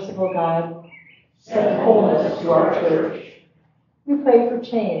 Merciful God, send wholeness to our church. We pray for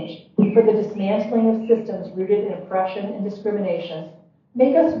change, for the dismantling of systems rooted in oppression and discrimination.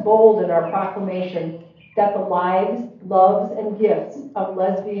 Make us bold in our proclamation that the lives, loves, and gifts of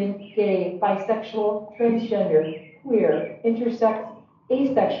lesbian, gay, bisexual, transgender, queer, intersex,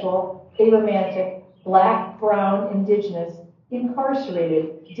 asexual, aromantic, black, brown, indigenous,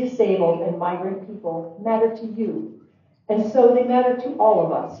 incarcerated, disabled, and migrant people matter to you, and so they matter to all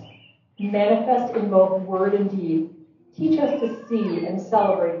of us. Manifest in both word and deed. Teach us to see and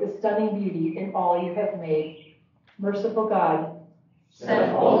celebrate the stunning beauty in all you have made. Merciful God,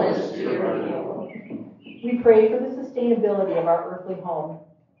 send wholeness to your people. We pray for the sustainability of our earthly home.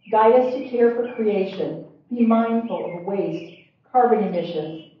 Guide us to care for creation. Be mindful of waste, carbon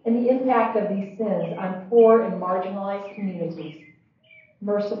emissions, and the impact of these sins on poor and marginalized communities.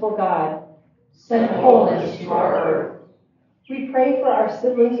 Merciful God, send wholeness to our earth. We pray for our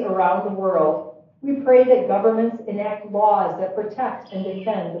siblings around the world. We pray that governments enact laws that protect and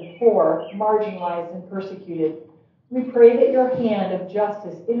defend the poor, marginalized, and persecuted. We pray that your hand of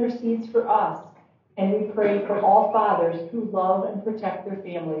justice intercedes for us, and we pray for all fathers who love and protect their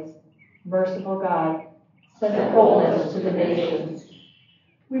families. Merciful God, send wholeness to the nations.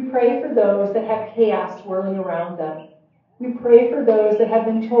 We pray for those that have chaos swirling around them. We pray for those that have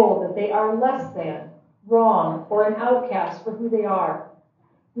been told that they are less than, wrong, or an outcast for who they are.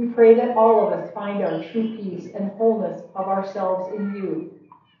 We pray that all of us find our true peace and wholeness of ourselves in you.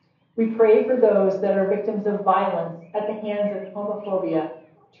 We pray for those that are victims of violence at the hands of homophobia,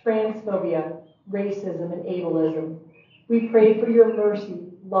 transphobia, racism, and ableism. We pray for your mercy,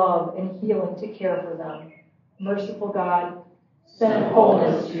 love, and healing to care for them. Merciful God, send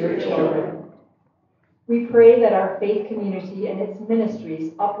wholeness to your children. We pray that our faith community and its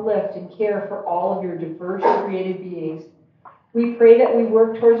ministries uplift and care for all of your diverse created beings. We pray that we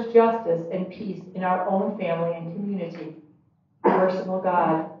work towards justice and peace in our own family and community. Merciful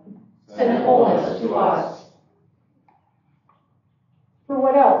God, send wholeness to us. For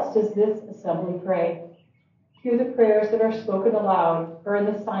what else does this assembly pray? Hear the prayers that are spoken aloud or in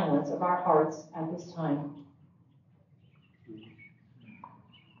the silence of our hearts at this time.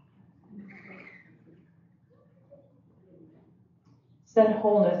 Send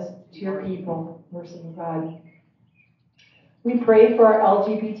wholeness to your people, merciful God. We pray for our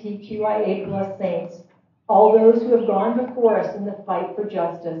LGBTQIA+ saints, all those who have gone before us in the fight for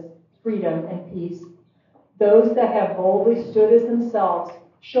justice, freedom, and peace, those that have boldly stood as themselves,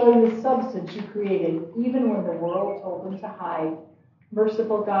 showing the substance you created, even when the world told them to hide.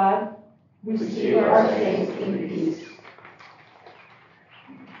 Merciful God, receive our saints in peace.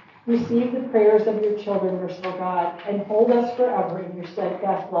 Receive the prayers of your children, merciful God, and hold us forever in your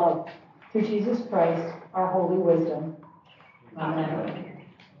steadfast love. Through Jesus Christ, our holy wisdom. Amen.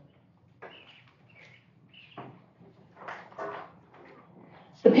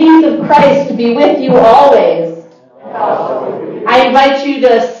 The peace of Christ be with you always. I invite you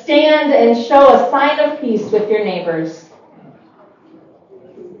to stand and show a sign of peace with your neighbors.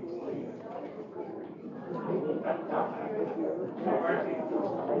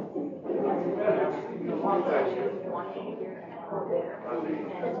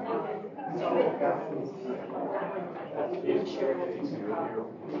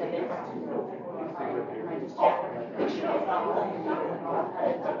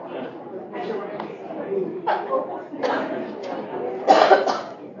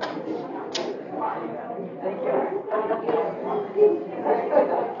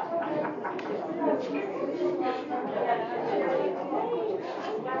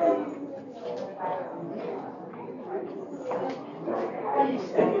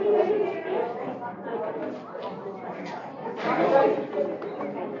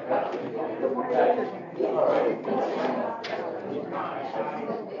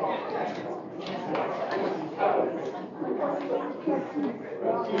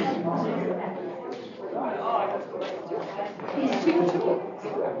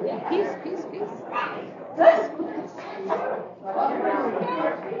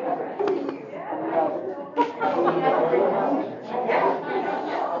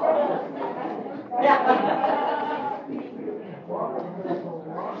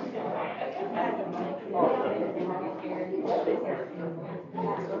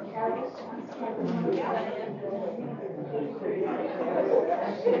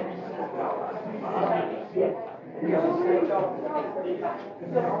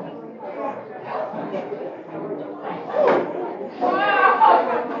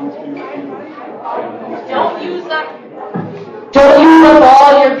 Don't use up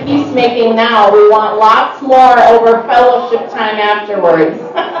all your peacemaking now. We want lots more over fellowship time afterwards.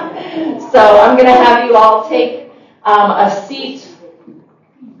 So I'm going to have you all take a seat.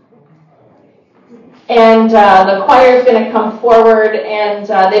 And the choir is going to come forward, and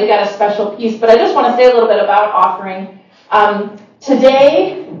they've got a special piece. But I just want to say a little bit about offering.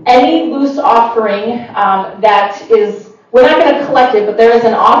 Today, any loose offering that is, we're not going to collect it, but there is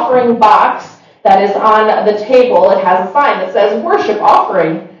an offering box that is on the table. It has a sign that says worship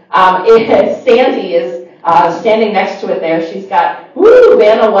offering. Sandy is standing next to it there. She's got,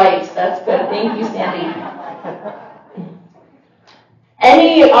 Vanna White. That's good. Thank you, Sandy.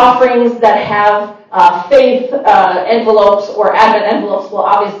 Any offerings that have faith envelopes or Advent envelopes will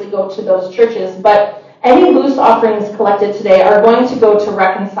obviously go to those churches, but any loose offerings collected today are going to go to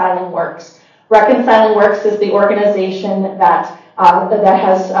Reconciling Works. Reconciling Works is the organization that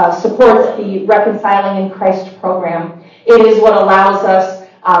has supports the Reconciling in Christ program. It is what allows us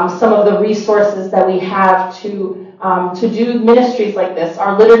some of the resources that we have to do ministries like this.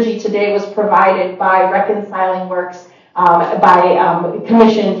 Our liturgy today was provided by Reconciling Works,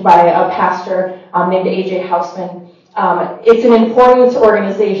 commissioned by a pastor named A.J. Hausman. It's an important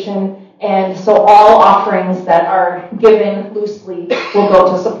organization, and so all offerings that are given loosely will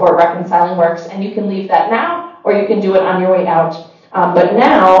go to support Reconciling Works, and you can leave that now, or you can do it on your way out. But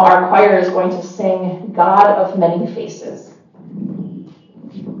now our choir is going to sing God of Many Faces.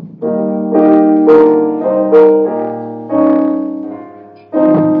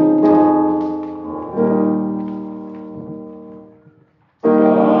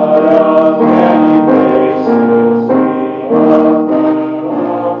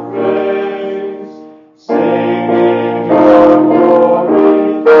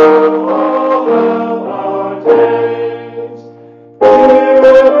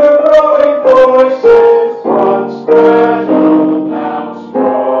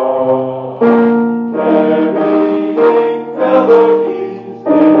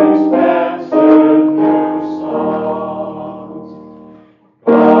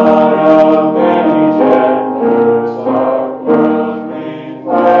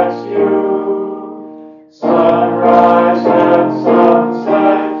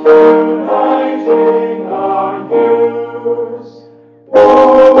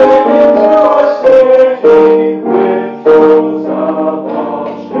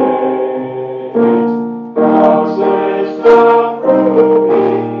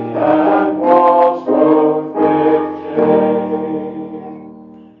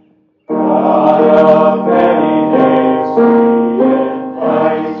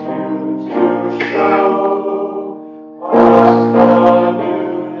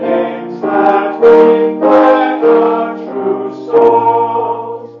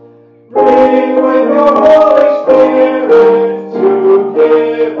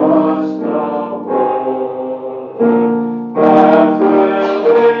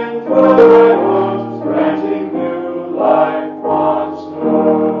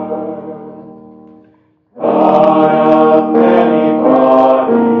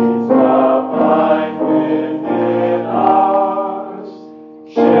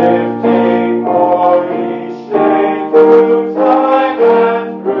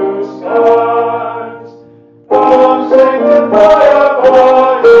 Sanctify our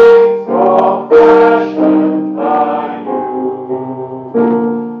bodies.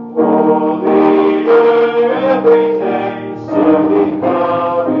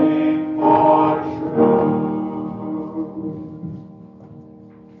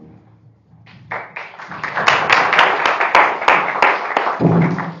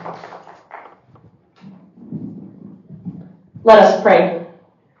 Let us pray.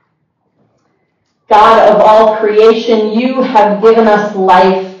 God of all creation, you have given us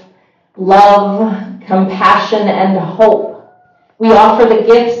life, love, compassion, and hope. We offer the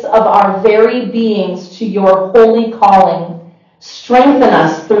gifts of our very beings to your holy calling. Strengthen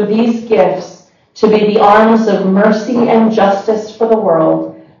us through these gifts to be the arms of mercy and justice for the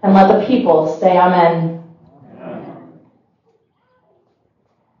world. And let the people say amen.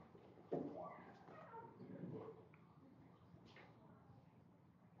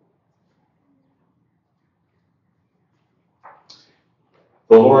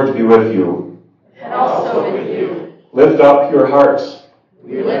 The Lord be with you. And also with you. Lift up your hearts.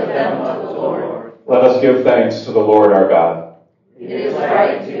 We lift them to the Lord. Let us give thanks to the Lord our God. It is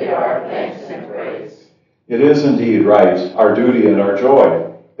right to give our thanks and praise. It is indeed right, our duty and our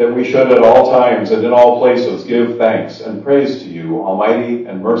joy, that we should at all times and in all places give thanks and praise to you, Almighty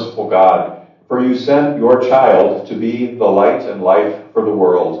and merciful God, for you sent your child to be the light and life for the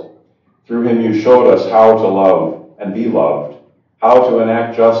world. Through him you showed us how to love and be loved, how to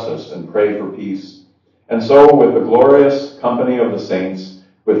enact justice and pray for peace. And so, with the glorious company of the saints,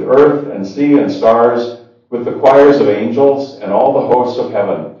 with earth and sea and stars, with the choirs of angels and all the hosts of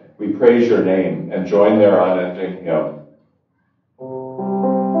heaven, we praise your name and join their unending hymn. Holy,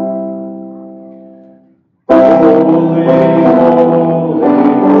 holy,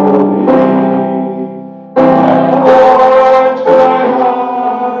 holy, my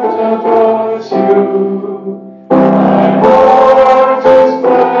heart adores you. My heart is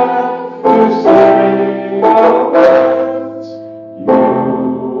glad to say the words,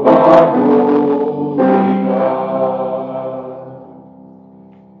 you are holy God.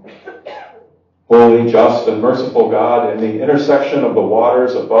 Holy, just, and merciful God, in the intersection of the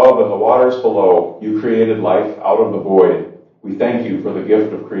waters above and the waters below, you created life out of the void. We thank you for the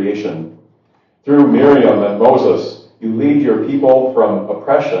gift of creation. Through Miriam and Moses, you lead your people from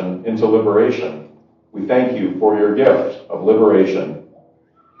oppression into liberation. We thank you for your gift of liberation.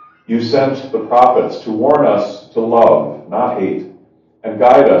 You sent the prophets to warn us to love, not hate, and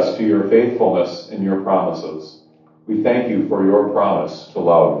guide us to your faithfulness in your promises. We thank you for your promise to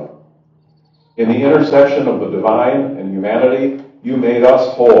love. In the intersection of the divine and humanity, you made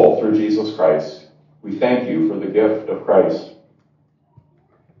us whole through Jesus Christ. We thank you for the gift of Christ.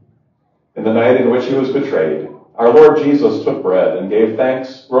 In the night in which he was betrayed, our Lord Jesus took bread and gave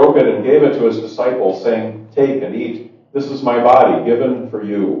thanks, broke it, and gave it to his disciples, saying, "Take and eat. This is my body given for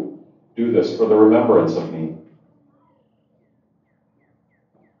you. Do this for the remembrance of me."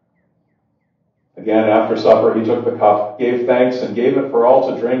 Again, after supper, he took the cup, gave thanks, and gave it for all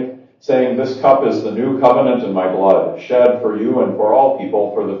to drink, saying, "This cup is the new covenant in my blood, shed for you and for all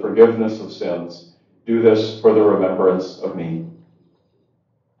people for the forgiveness of sins. Do this for the remembrance of me."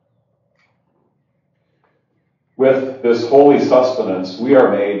 With this holy sustenance, we are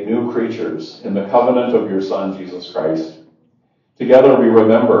made new creatures in the covenant of your Son, Jesus Christ. Together we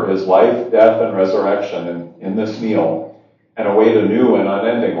remember his life, death, and resurrection in this meal, and await a new and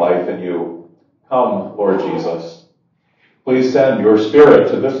unending life in you. Come, Lord Jesus. Please send your Spirit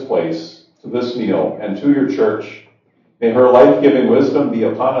to this place, to this meal, and to your church. May her life-giving wisdom be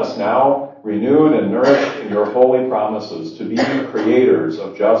upon us now, renewed and nourished in your holy promises to be creators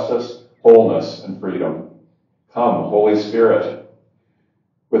of justice, wholeness, and freedom. Come, Holy Spirit.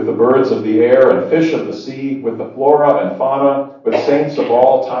 With the birds of the air and fish of the sea, with the flora and fauna, with saints of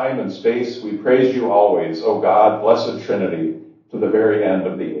all time and space, we praise you always, O God, blessed Trinity, to the very end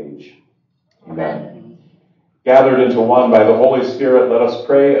of the age. Amen. Gathered into one by the Holy Spirit, let us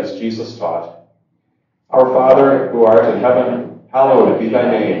pray as Jesus taught. Our Father, who art in heaven, hallowed be thy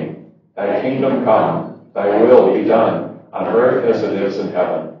name. Thy kingdom come, thy will be done, on earth as it is in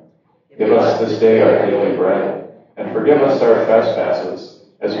heaven. Give us this day our daily bread, and forgive us our trespasses,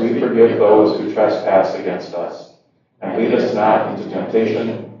 as we forgive those who trespass against us. And lead us not into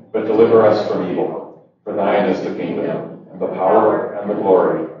temptation, but deliver us from evil. For thine is the kingdom, and the power, and the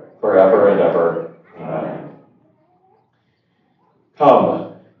glory, forever and ever. Amen.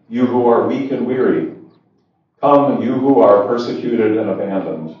 Come, you who are weak and weary. Come, you who are persecuted and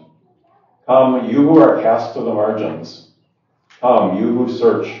abandoned. Come, you who are cast to the margins. Come, you who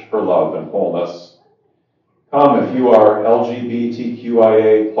search for love and wholeness. Come if you are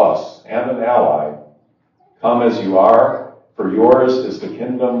LGBTQIA+ and an ally. Come as you are, for yours is the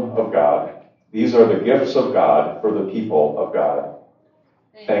kingdom of God. These are the gifts of God for the people of God.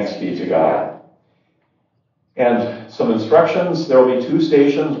 Thanks be to God. And some instructions. There will be 2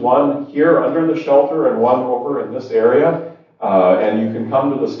 stations, one here under the shelter and one over in this area. And you can come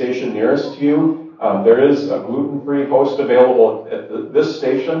to the station nearest to you. There is a gluten-free host available at this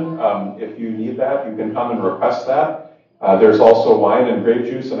station. If you need that, you can come and request that. There's also wine and grape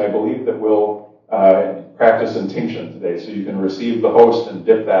juice, and I believe that we'll practice intinction today, so you can receive the host and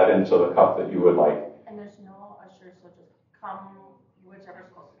dip that into the cup that you would like. And there's no ushers, so just come whichever's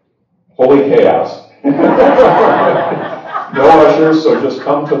closest. Holy chaos. No ushers, so just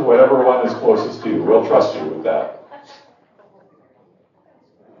come to whatever one is closest to you. We'll trust you with that.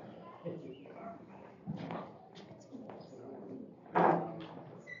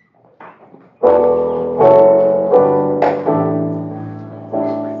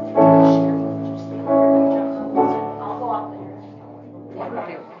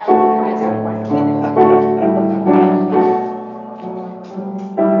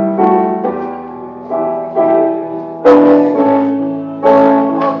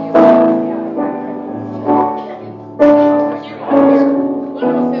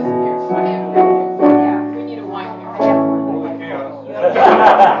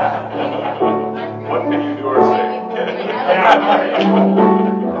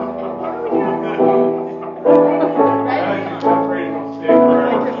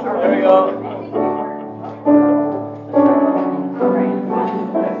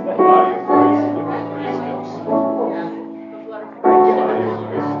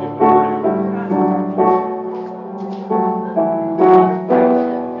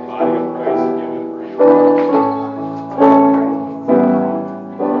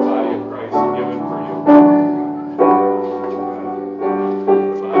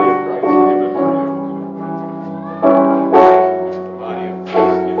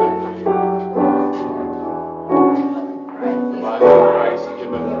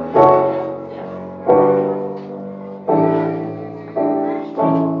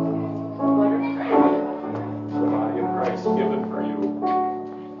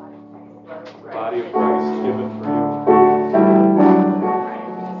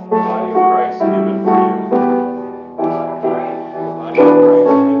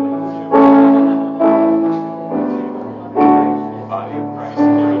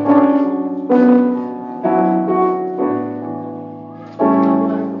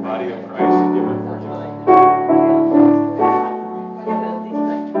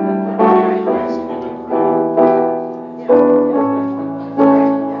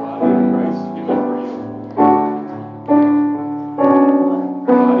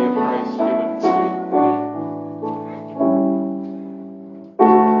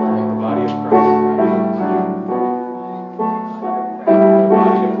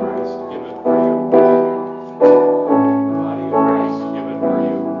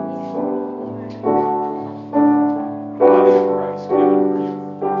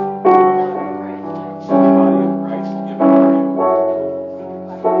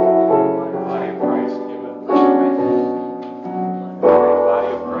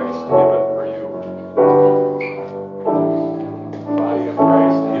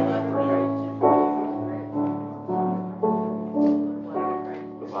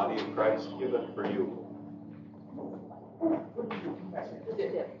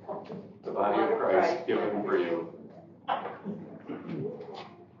 The body of Christ given for you.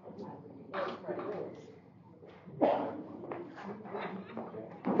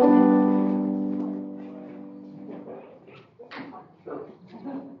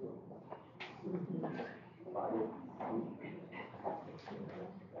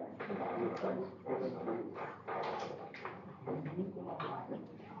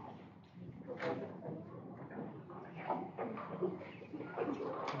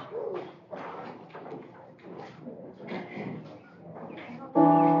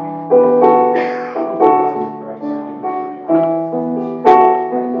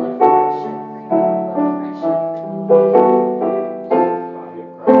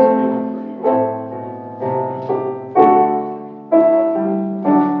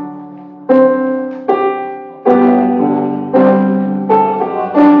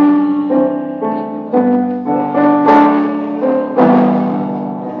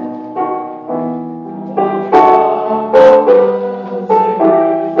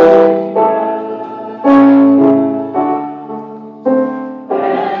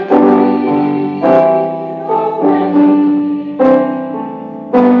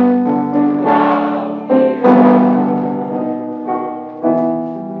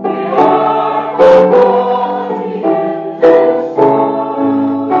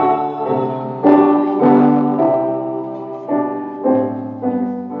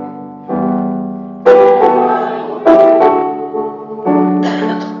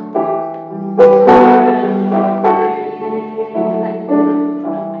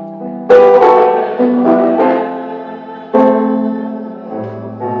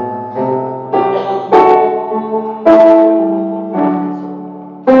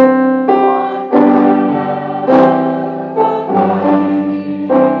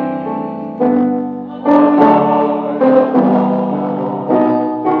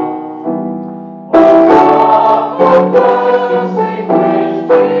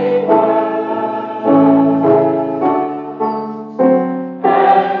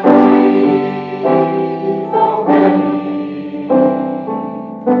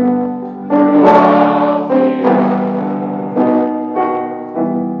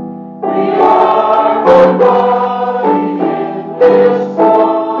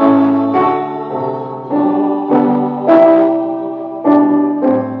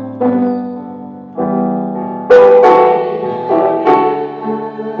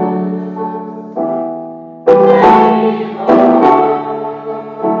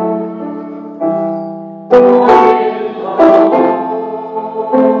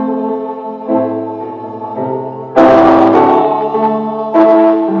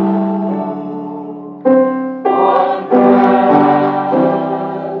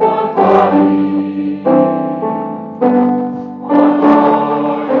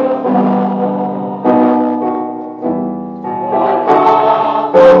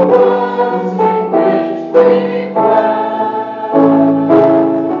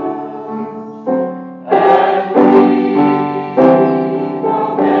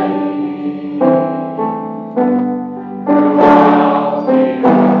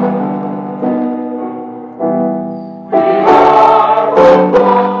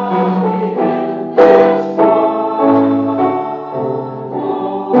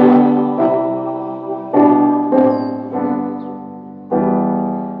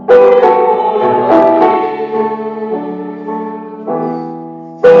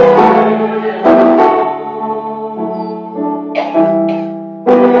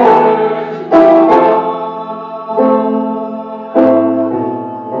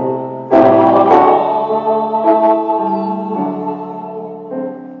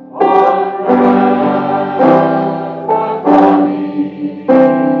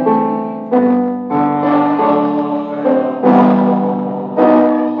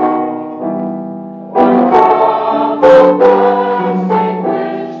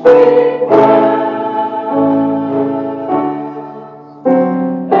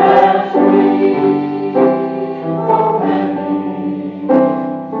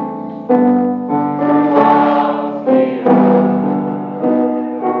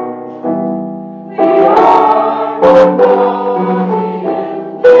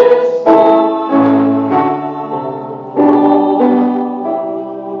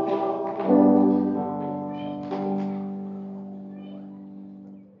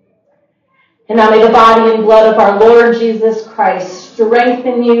 And now may the body and blood of our Lord Jesus Christ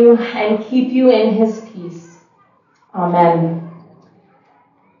strengthen you and keep you in his peace. Amen.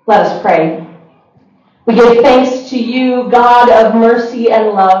 Let us pray. We give thanks to you, God of mercy and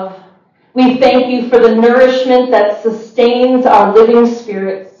love. We thank you for the nourishment that sustains our living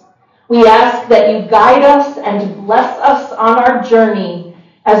spirits. We ask that you guide us and bless us on our journey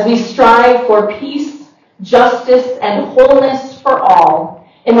as we strive for peace, justice, and wholeness for all.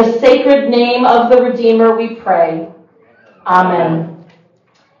 In the sacred name of the Redeemer we pray. Amen.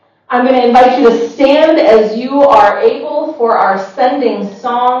 I'm going to invite you to stand as you are able for our sending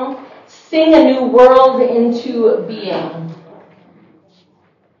song, Sing a New World into Being.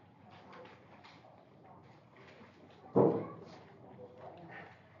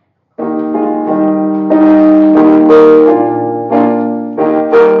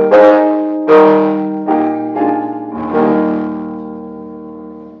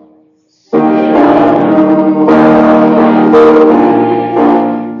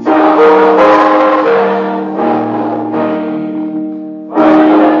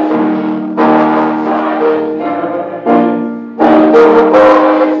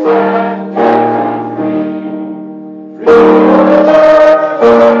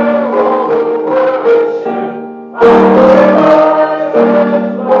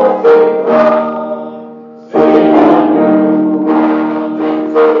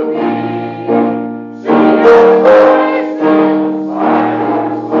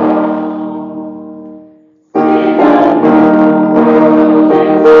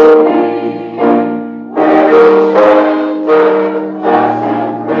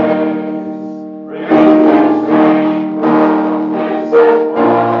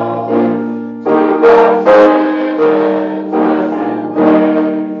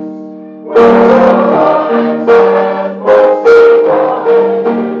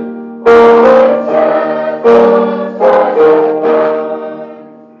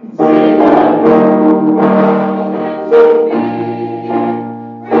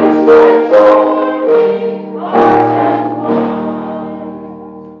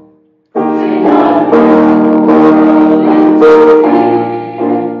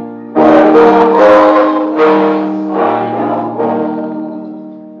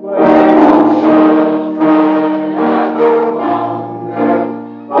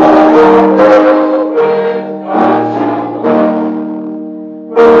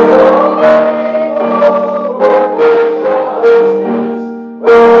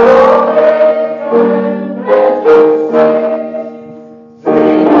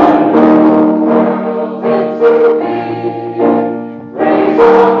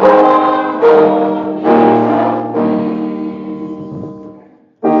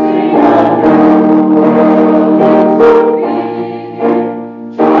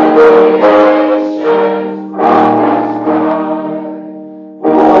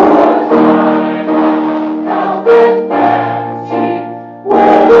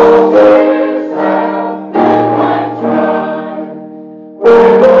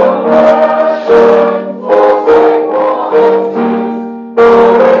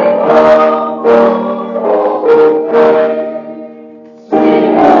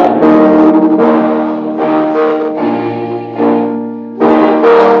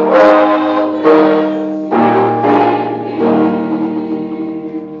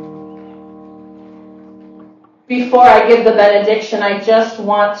 Before I give the benediction, I just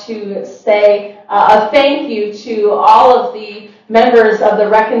want to say a thank you to all of the members of the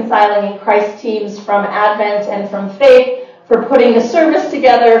Reconciling in Christ teams from Advent and from Faith for putting the service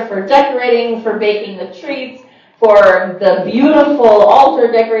together, for decorating, for baking the treats, for the beautiful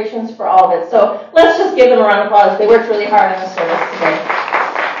altar decorations, for all of it. So let's just give them a round of applause. They worked really hard on the service today.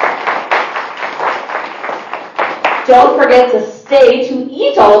 Don't forget to stay to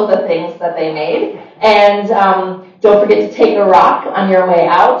eat all of the things that they made. And don't forget to take a rock on your way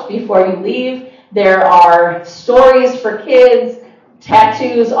out before you leave. There are stories for kids,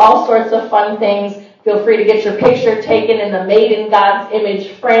 tattoos, all sorts of fun things. Feel free to get your picture taken in the Made in God's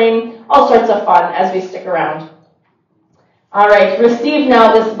Image frame. All sorts of fun as we stick around. All right, receive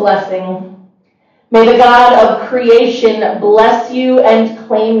now this blessing. May the God of creation bless you and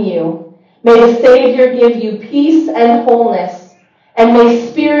claim you. May the Savior give you peace and wholeness. And may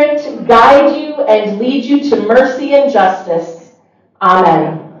Spirit guide you and lead you to mercy and justice.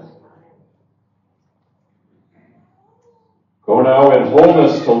 Amen. Go now in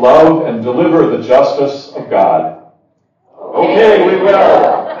wholeness to love and deliver the justice of God. Okay, we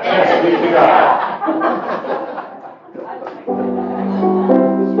will. Thanks be to God.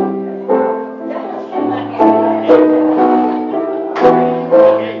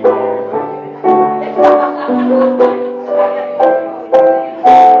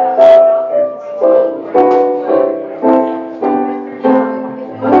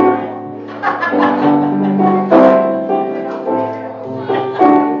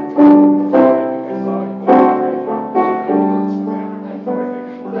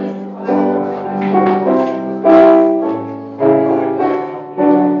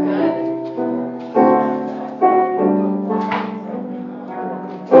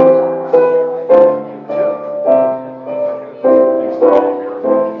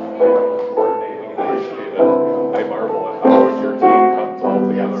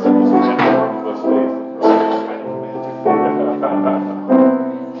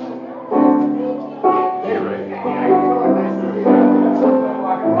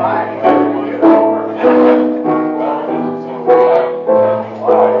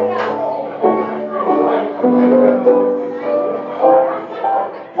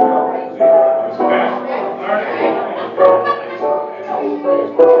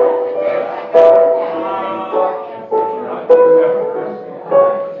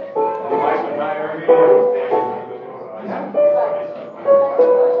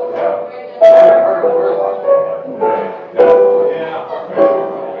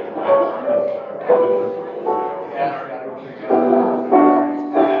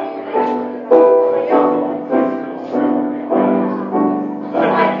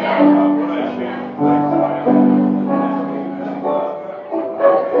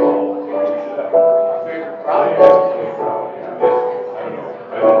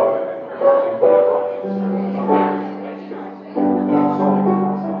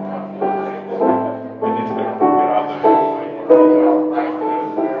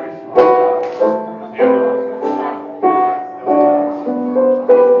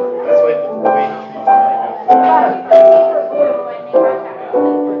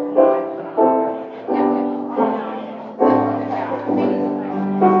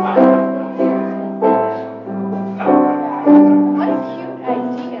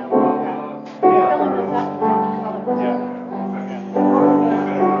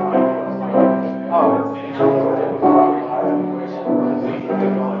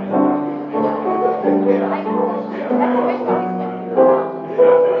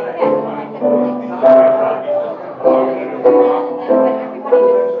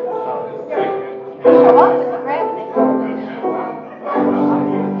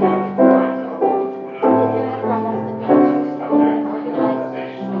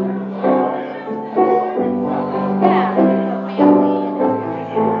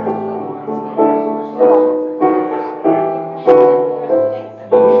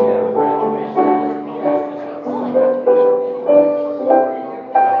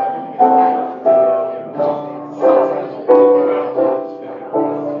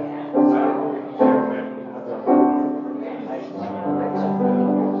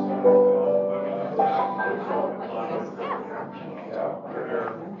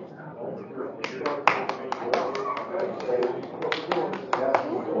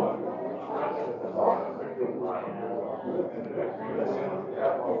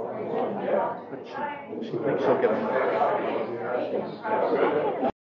 She thinks she'll get a